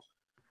know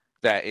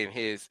that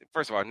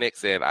first of all, Nick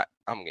said,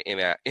 I'm going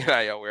to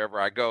NIL wherever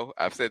I go.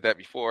 I've said that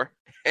before.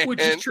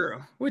 Which is true.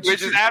 Which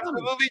is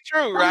absolutely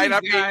true, right?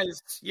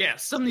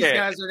 Some of these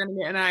guys are going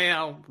to get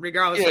NIL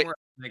regardless of where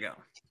they go.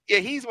 Yeah,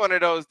 he's one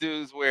of those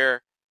dudes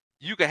where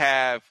you could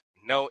have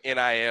no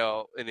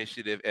NIL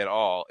initiative at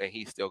all, and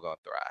he's still going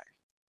to thrive.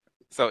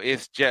 So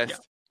it's just,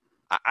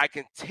 I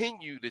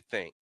continue to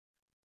think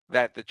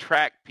that the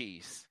track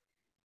piece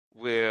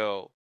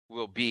will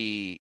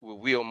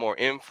wield more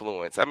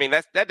influence. I mean,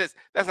 that's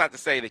not to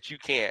say that you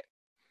can't,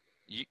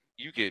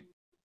 you could,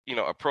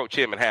 approach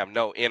him and have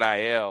no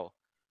NIL,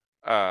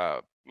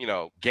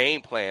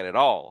 game plan at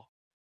all.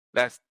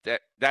 That's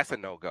a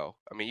no-go.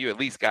 I mean, you at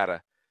least got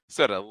to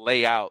sort of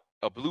lay out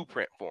a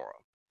blueprint for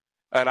him.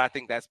 And I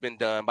think that's been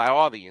done by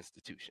all the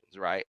institutions,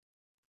 right?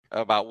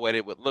 About what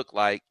it would look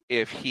like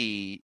if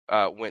he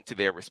went to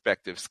their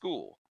respective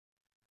school.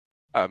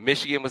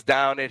 Michigan was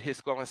down at his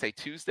school, I want to say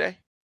Tuesday.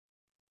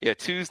 Yeah,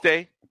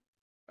 Tuesday.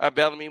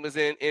 Bellamy was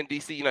in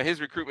D.C. His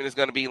recruitment is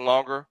going to be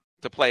longer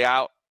to play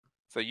out.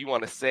 So you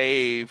want to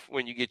save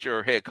when you get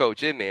your head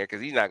coach in there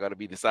because he's not going to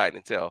be deciding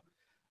until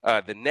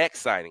the next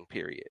signing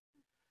period.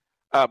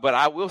 But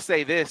I will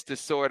say this to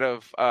sort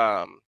of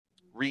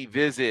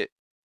revisit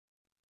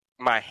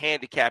my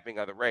handicapping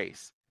of the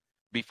race.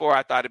 Before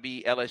I thought it'd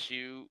be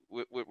LSU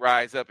would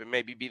rise up and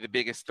maybe be the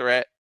biggest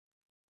threat.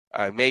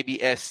 Maybe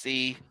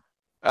SC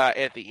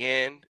at the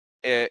end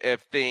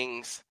if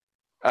things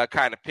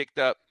kind of picked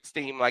up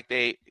steam like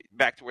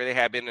back to where they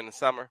had been in the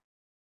summer.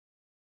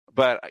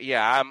 But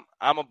yeah,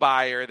 I'm a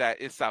buyer that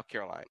is South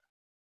Carolina.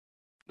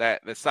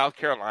 That the South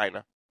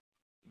Carolina,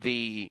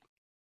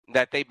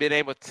 that they've been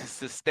able to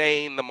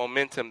sustain the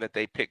momentum that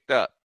they picked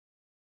up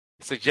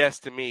suggests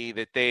to me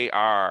that they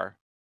are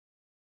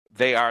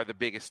the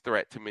biggest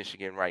threat to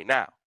Michigan right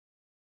now.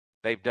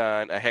 They've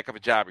done a heck of a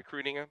job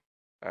recruiting him.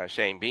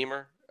 Shane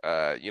Beamer,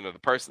 the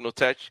personal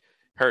touch.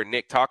 Heard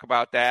Nick talk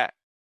about that.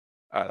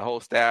 The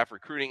whole staff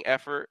recruiting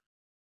effort.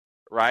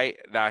 Right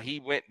now, he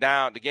went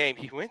down the game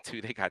he went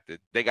to.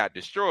 They got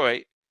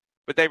destroyed,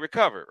 but they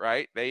recovered.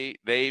 Right,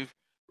 they've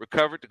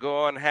recovered to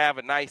go on and have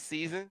a nice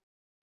season.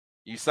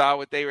 You saw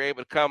what they were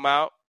able to come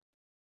out,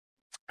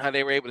 how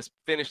they were able to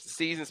finish the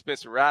season.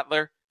 Spencer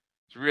Rattler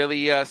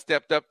really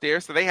stepped up there,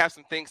 so they have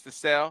some things to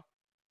sell.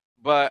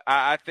 But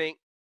I think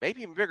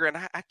maybe even bigger, and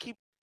I keep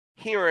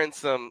hearing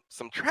some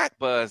track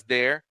buzz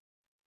there,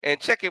 and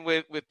checking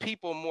with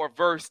people more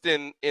versed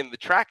in the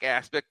track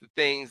aspect of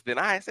things than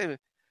I say.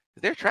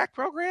 Is their track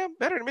program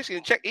better than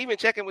Michigan? Even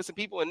checking with some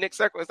people in Nick's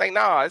circle and saying,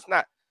 no, it's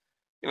not.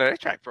 Their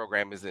track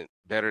program isn't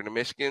better than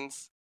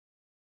Michigan's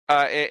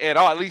at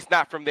all, at least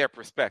not from their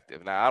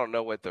perspective. Now, I don't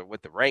know what the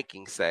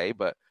rankings say,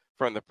 but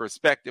from the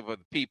perspective of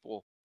the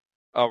people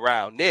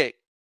around Nick,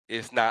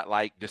 it's not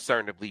like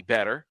discernibly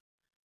better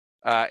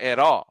at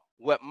all.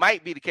 What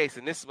might be the case,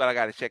 and this is what I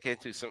got to check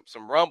into,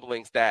 some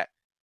rumblings that,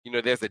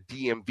 there's a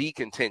DMV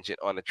contingent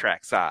on the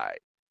track side.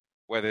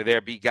 Whether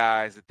there be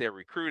guys that they're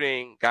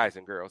recruiting, guys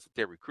and girls that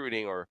they're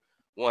recruiting, or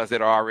ones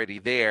that are already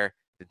there,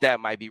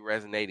 that might be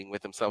resonating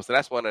with themselves. So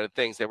that's one of the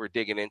things that we're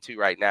digging into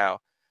right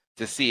now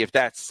to see if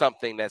that's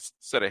something that's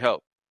sort of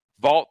helped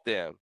vault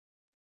them.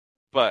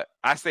 But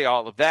I say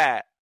all of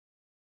that,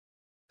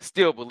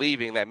 still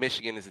believing that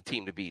Michigan is a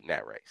team to beat in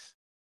that race.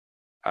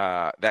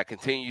 That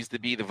continues to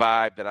be the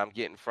vibe that I'm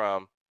getting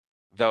from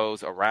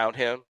those around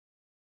him,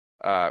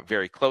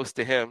 very close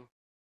to him,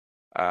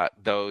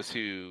 those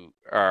who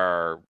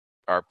are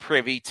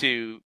privy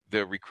to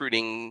the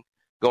recruiting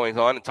going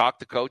on and talk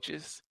to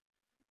coaches.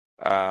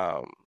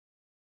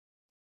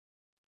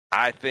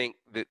 I think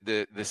that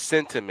the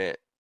sentiment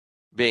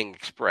being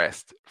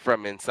expressed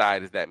from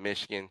inside is that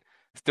Michigan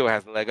still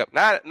has a leg up.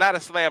 Not a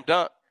slam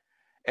dunk.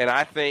 And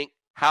I think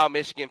how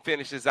Michigan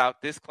finishes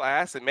out this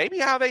class and maybe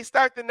how they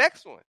start the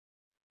next one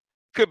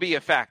could be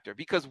a factor.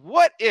 Because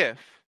what if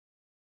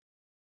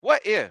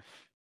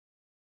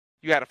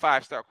you had a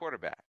 5-star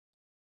quarterback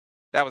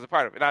that was a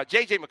part of it? Now,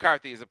 J.J.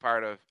 McCarthy is a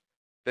part of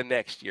the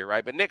next year,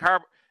 right? But Nick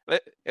Harbor,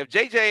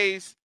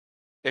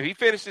 if he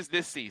finishes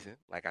this season,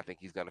 like I think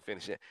he's going to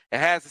finish it,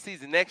 and has the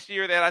season next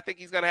year that I think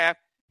he's going to have,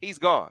 he's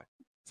gone.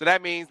 So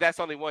that means that's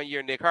only 1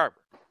 year Nick Harbor.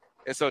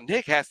 And so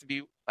Nick has to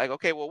be like,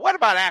 okay, well, what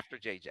about after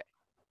J.J.?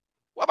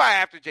 What about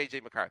after J.J.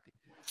 McCarthy?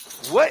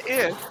 What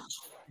if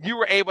you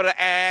were able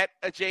to add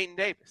a Jadyn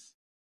Davis?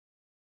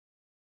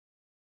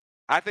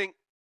 I think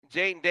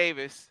Jadyn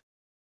Davis,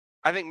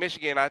 I think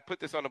Michigan, I put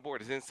this on the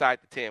board, is inside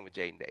the 10 with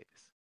Jadyn Davis.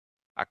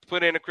 I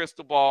put in a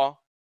crystal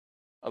ball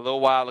a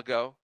little while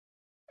ago,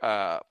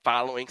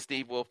 following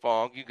Steve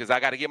Wilfong, because I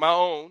got to get my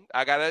own.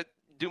 I got to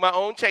do my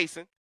own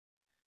chasing.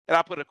 And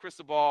I put a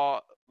crystal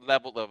ball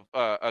level of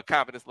a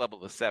confidence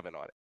level of 7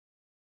 on it.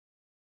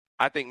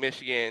 I think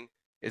Michigan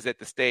is at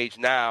the stage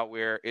now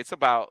where it's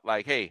about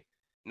like, hey,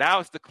 now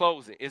it's the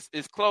closing.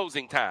 It's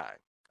closing time.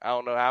 I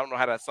don't know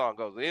how that song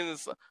goes.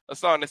 Isn't there a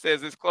song that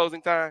says it's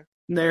closing time?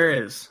 There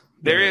is.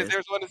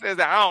 There's one that says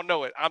that. I don't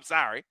know it. I'm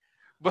sorry.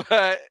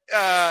 But,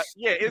 yeah,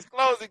 it's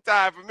closing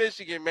time for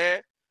Michigan,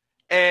 man.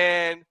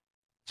 And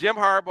Jim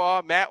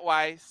Harbaugh, Matt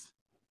Weiss,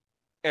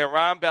 and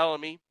Ron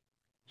Bellamy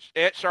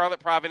at Charlotte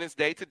Providence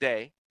day to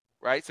day,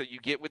 right? So you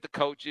get with the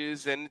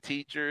coaches and the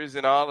teachers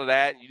and all of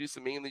that, and you do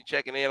some mainly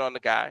checking in on the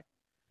guy.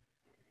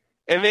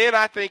 And then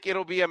I think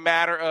it'll be a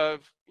matter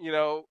of,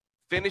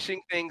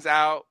 finishing things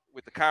out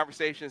with the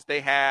conversations they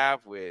have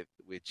with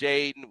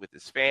Jadyn, with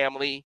his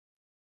family,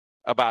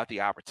 about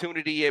the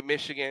opportunity at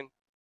Michigan.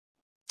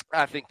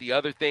 I think the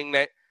other thing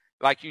that,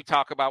 like you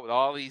talk about with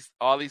all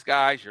these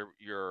guys,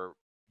 your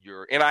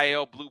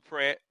NIL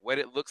blueprint, what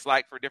it looks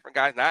like for different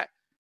guys, not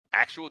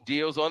actual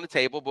deals on the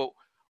table, but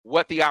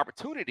what the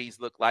opportunities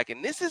look like.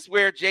 And this is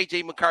where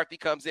J.J. McCarthy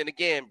comes in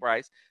again,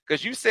 Bryce,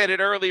 because you said it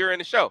earlier in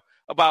the show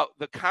about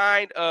the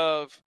kind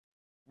of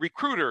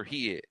recruiter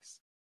he is.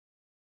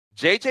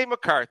 J.J.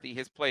 McCarthy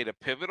has played a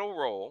pivotal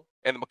role,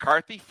 and the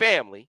McCarthy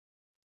family,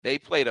 they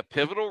played a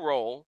pivotal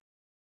role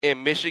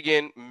in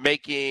Michigan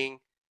making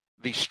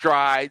the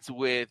strides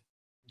with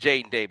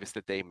Jadyn Davis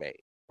that they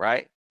made,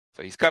 right?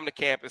 So he's come to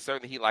campus.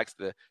 Certainly he likes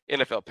the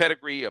NFL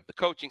pedigree of the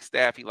coaching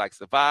staff. He likes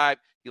the vibe.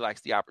 He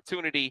likes the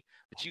opportunity.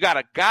 But you got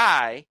a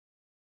guy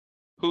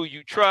who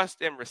you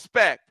trust and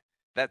respect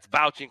that's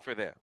vouching for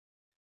them.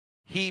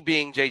 He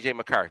being J.J.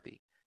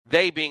 McCarthy.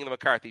 They being the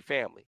McCarthy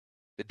family.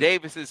 The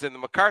Davises and the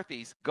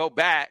McCarthys go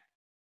back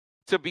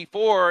to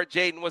before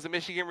Jadyn was a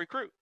Michigan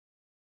recruit,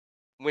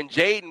 when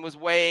Jadyn was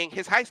weighing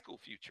his high school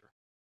future.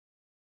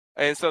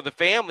 And so the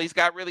families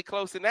got really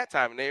close in that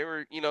time, and they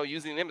were,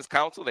 using them as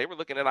counsel. They were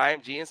looking at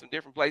IMG in some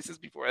different places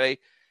before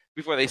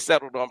they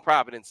settled on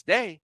Providence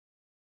Day.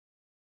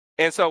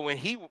 And so when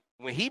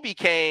he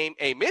became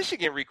a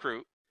Michigan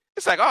recruit,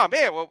 it's like, oh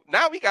man, well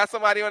now we got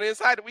somebody on the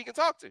inside that we can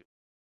talk to.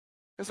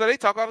 And so they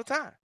talk all the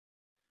time.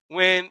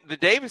 When the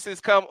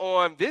Davises come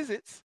on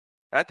visits,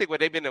 I think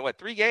they've been in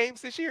 3 games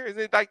this year? Is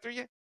it like 3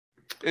 games?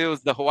 It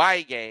was the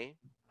Hawaii game,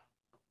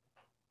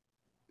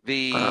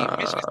 the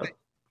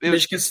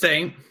Michigan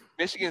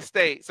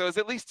State. So it's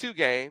at least 2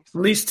 games.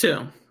 At least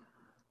 2.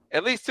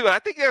 And I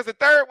think there's a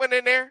third one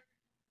in there.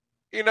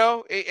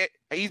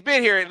 He's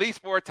been here at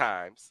least 4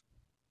 times.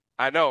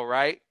 I know,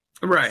 right?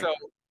 Right. So,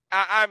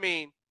 I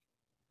mean,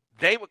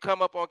 they would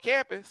come up on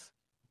campus,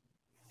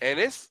 and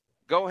it's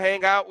go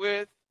hang out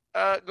with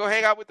the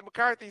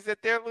McCarthys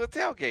at their little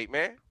tailgate,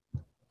 man.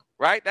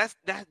 Right?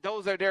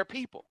 Those are their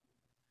people.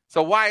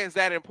 So why is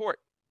that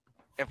important?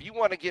 If you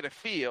want to get a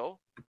feel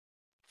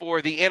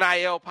for the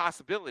NIL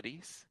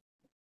possibilities,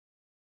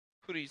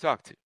 who do you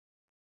talk to?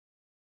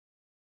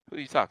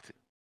 You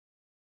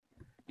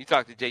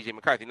talk to J.J.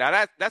 McCarthy.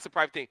 Now, that's a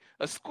private thing.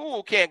 A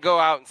school can't go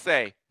out and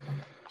say,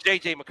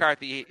 J.J.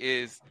 McCarthy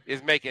is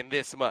making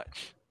this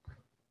much,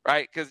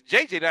 right? Because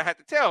J.J. doesn't have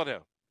to tell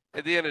them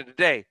at the end of the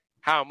day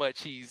how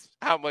much he's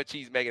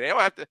making. They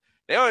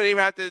don't even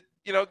have to,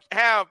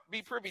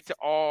 be privy to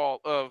all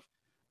of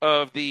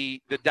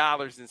the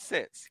dollars and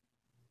cents,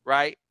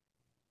 right?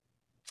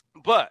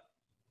 But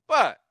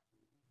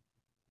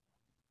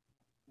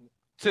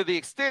to the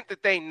extent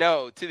that they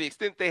know, to the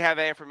extent they have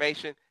that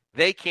information,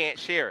 they can't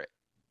share it.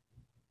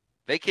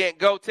 They can't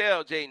go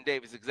tell Jadyn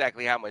Davis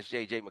exactly how much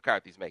J.J.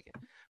 McCarthy's making.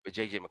 But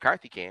J.J.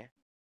 McCarthy can.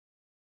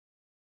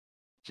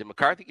 Jim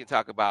McCarthy can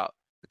talk about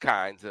the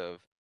kinds of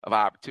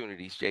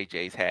opportunities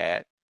J.J.'s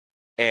had.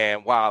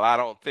 And while I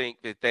don't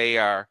think that they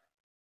are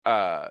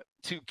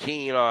too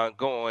keen on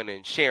going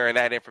and sharing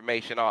that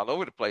information all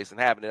over the place and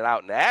having it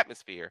out in the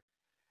atmosphere,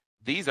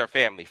 these are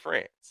family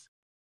friends.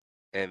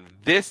 And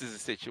this is a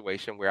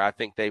situation where I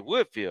think they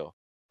would feel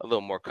a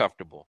little more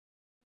comfortable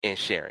in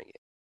sharing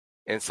it.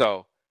 And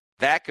so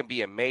that can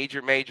be a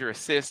major, major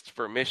assist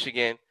for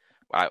Michigan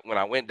When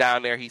I went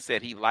down there, he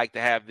said he'd like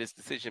to have this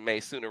decision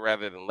made sooner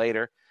rather than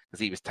later because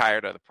he was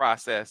tired of the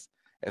process.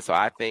 And so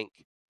I think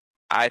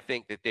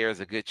that there's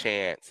a good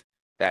chance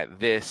that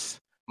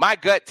my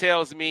gut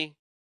tells me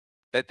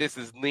that this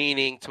is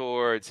leaning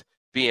towards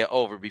being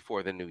over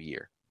before the new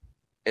year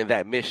and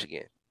that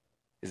Michigan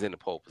is in the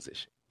pole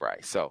position,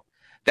 right? So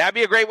that'd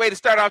be a great way to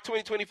start off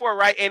 2024,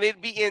 right? And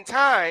it'd be in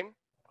time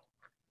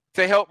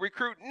to help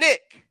recruit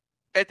Nick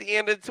at the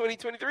end of the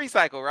 2023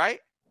 cycle, right?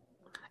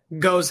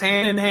 Goes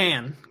hand in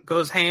hand.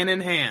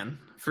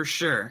 For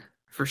sure.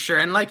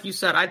 And like you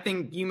said, I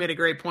think you made a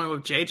great point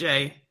with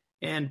JJ.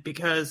 And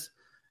because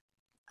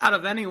out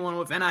of anyone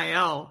with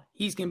NIL,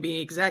 he's going to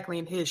be exactly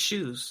in his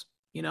shoes.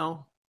 You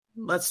know,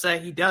 let's say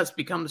he does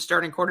become the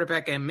starting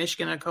quarterback at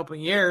Michigan in a couple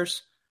of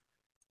years.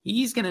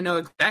 He's going to know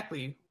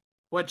exactly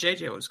what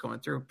JJ was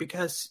going through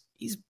because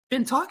he's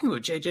been talking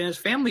with JJ and his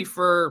family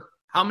for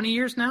how many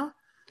years now?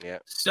 Yeah.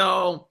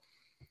 So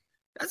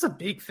that's a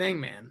big thing,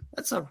 man.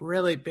 That's a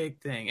really big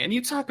thing. And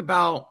you talk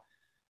about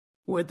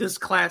with this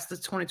class, this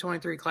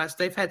 2023 class,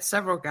 they've had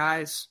several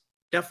guys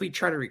definitely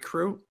try to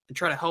recruit and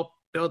try to help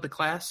build the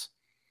class.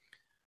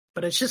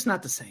 But it's just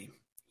not the same.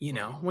 You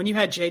know, when you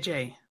had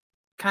JJ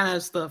kind of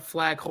as the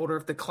flag holder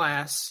of the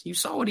class, you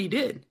saw what he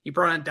did. He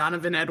brought in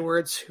Donovan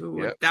Edwards,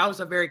 who that was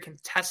a very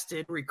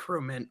contested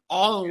recruitment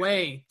all the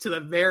way to the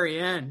very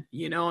end,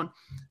 you know, and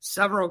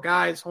several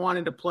guys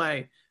wanted to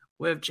play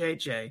with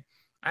JJ.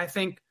 I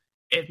think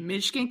if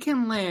Michigan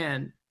can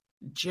land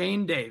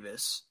Jadyn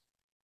Davis,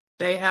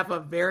 they have a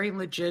very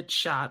legit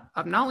shot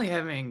of not only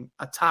having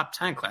a top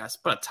 10 class,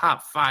 but a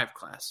top 5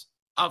 class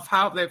of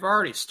how they've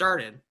already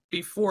started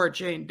before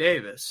Jadyn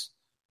Davis,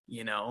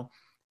 you know.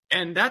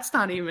 And that's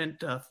not even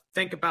to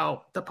think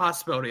about the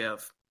possibility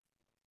of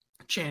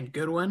Chan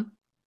Goodwin,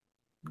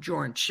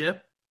 Jordan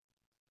Chip,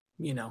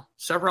 you know,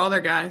 several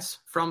other guys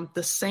from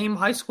the same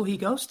high school he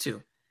goes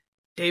to.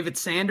 David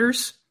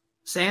Sanders,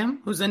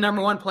 Sam, who's the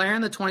number 1 player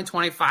in the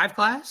 2025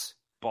 class.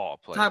 Ball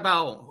player. Talk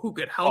about who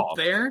could help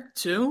there,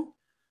 too.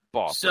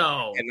 Ball so,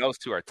 player. And those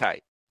two are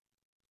tight.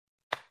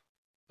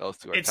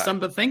 It's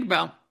something to think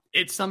about.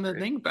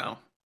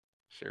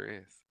 Sure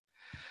is.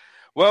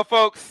 Well,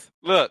 folks,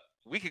 look,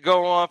 we could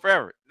go on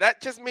forever.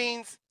 That just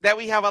means that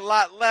we have a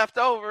lot left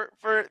over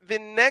for the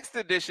next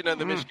edition of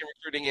the Michigan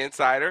Recruiting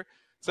Insider.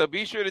 So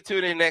be sure to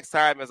tune in next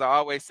time. As I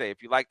always say,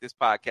 if you like this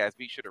podcast,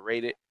 be sure to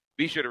rate it.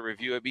 Be sure to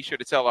review it. Be sure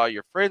to tell all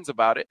your friends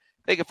about it.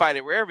 They can find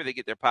it wherever they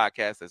get their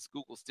podcasts. That's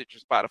Google, Stitcher,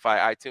 Spotify,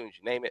 iTunes,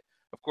 you name it.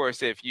 Of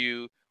course, if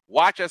you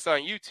watch us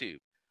on YouTube,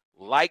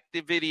 like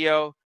the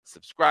video,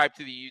 subscribe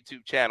to the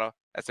YouTube channel.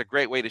 That's a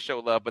great way to show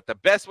love. But the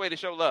best way to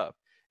show love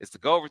is to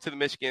go over to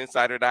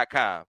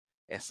themichiganinsider.com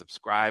and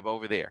subscribe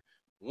over there.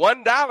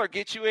 $1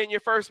 gets you in your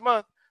first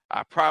month.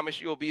 I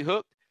promise you'll be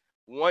hooked.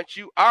 Once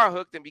you are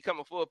hooked and become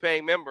a full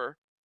paying member,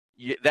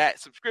 that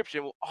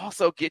subscription will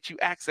also get you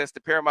access to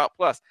Paramount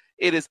Plus.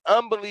 It is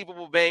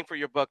unbelievable bang for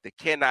your buck that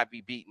cannot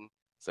be beaten.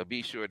 So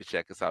be sure to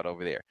check us out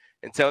over there.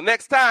 Until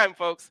next time,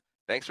 folks,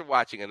 thanks for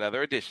watching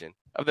another edition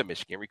of the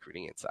Michigan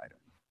Recruiting Insider.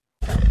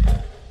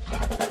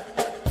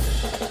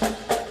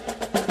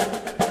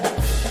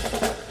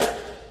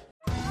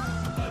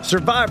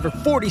 Survivor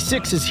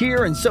 46 is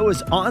here, and so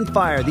is On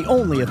Fire, the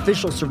only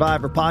official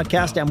Survivor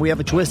podcast, and we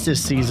have a twist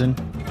this season.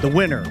 The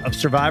winner of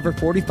Survivor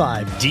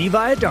 45, Dee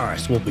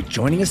Valladares, will be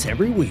joining us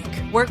every week.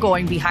 We're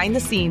going behind the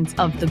scenes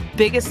of the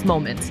biggest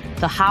moments,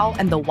 the how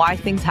and the why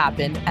things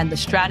happen, and the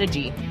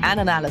strategy and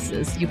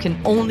analysis you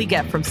can only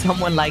get from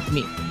someone like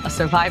me, a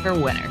Survivor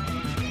winner.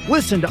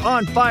 Listen to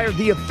On Fire,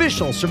 the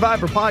official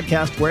Survivor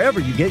podcast, wherever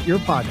you get your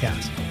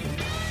podcasts.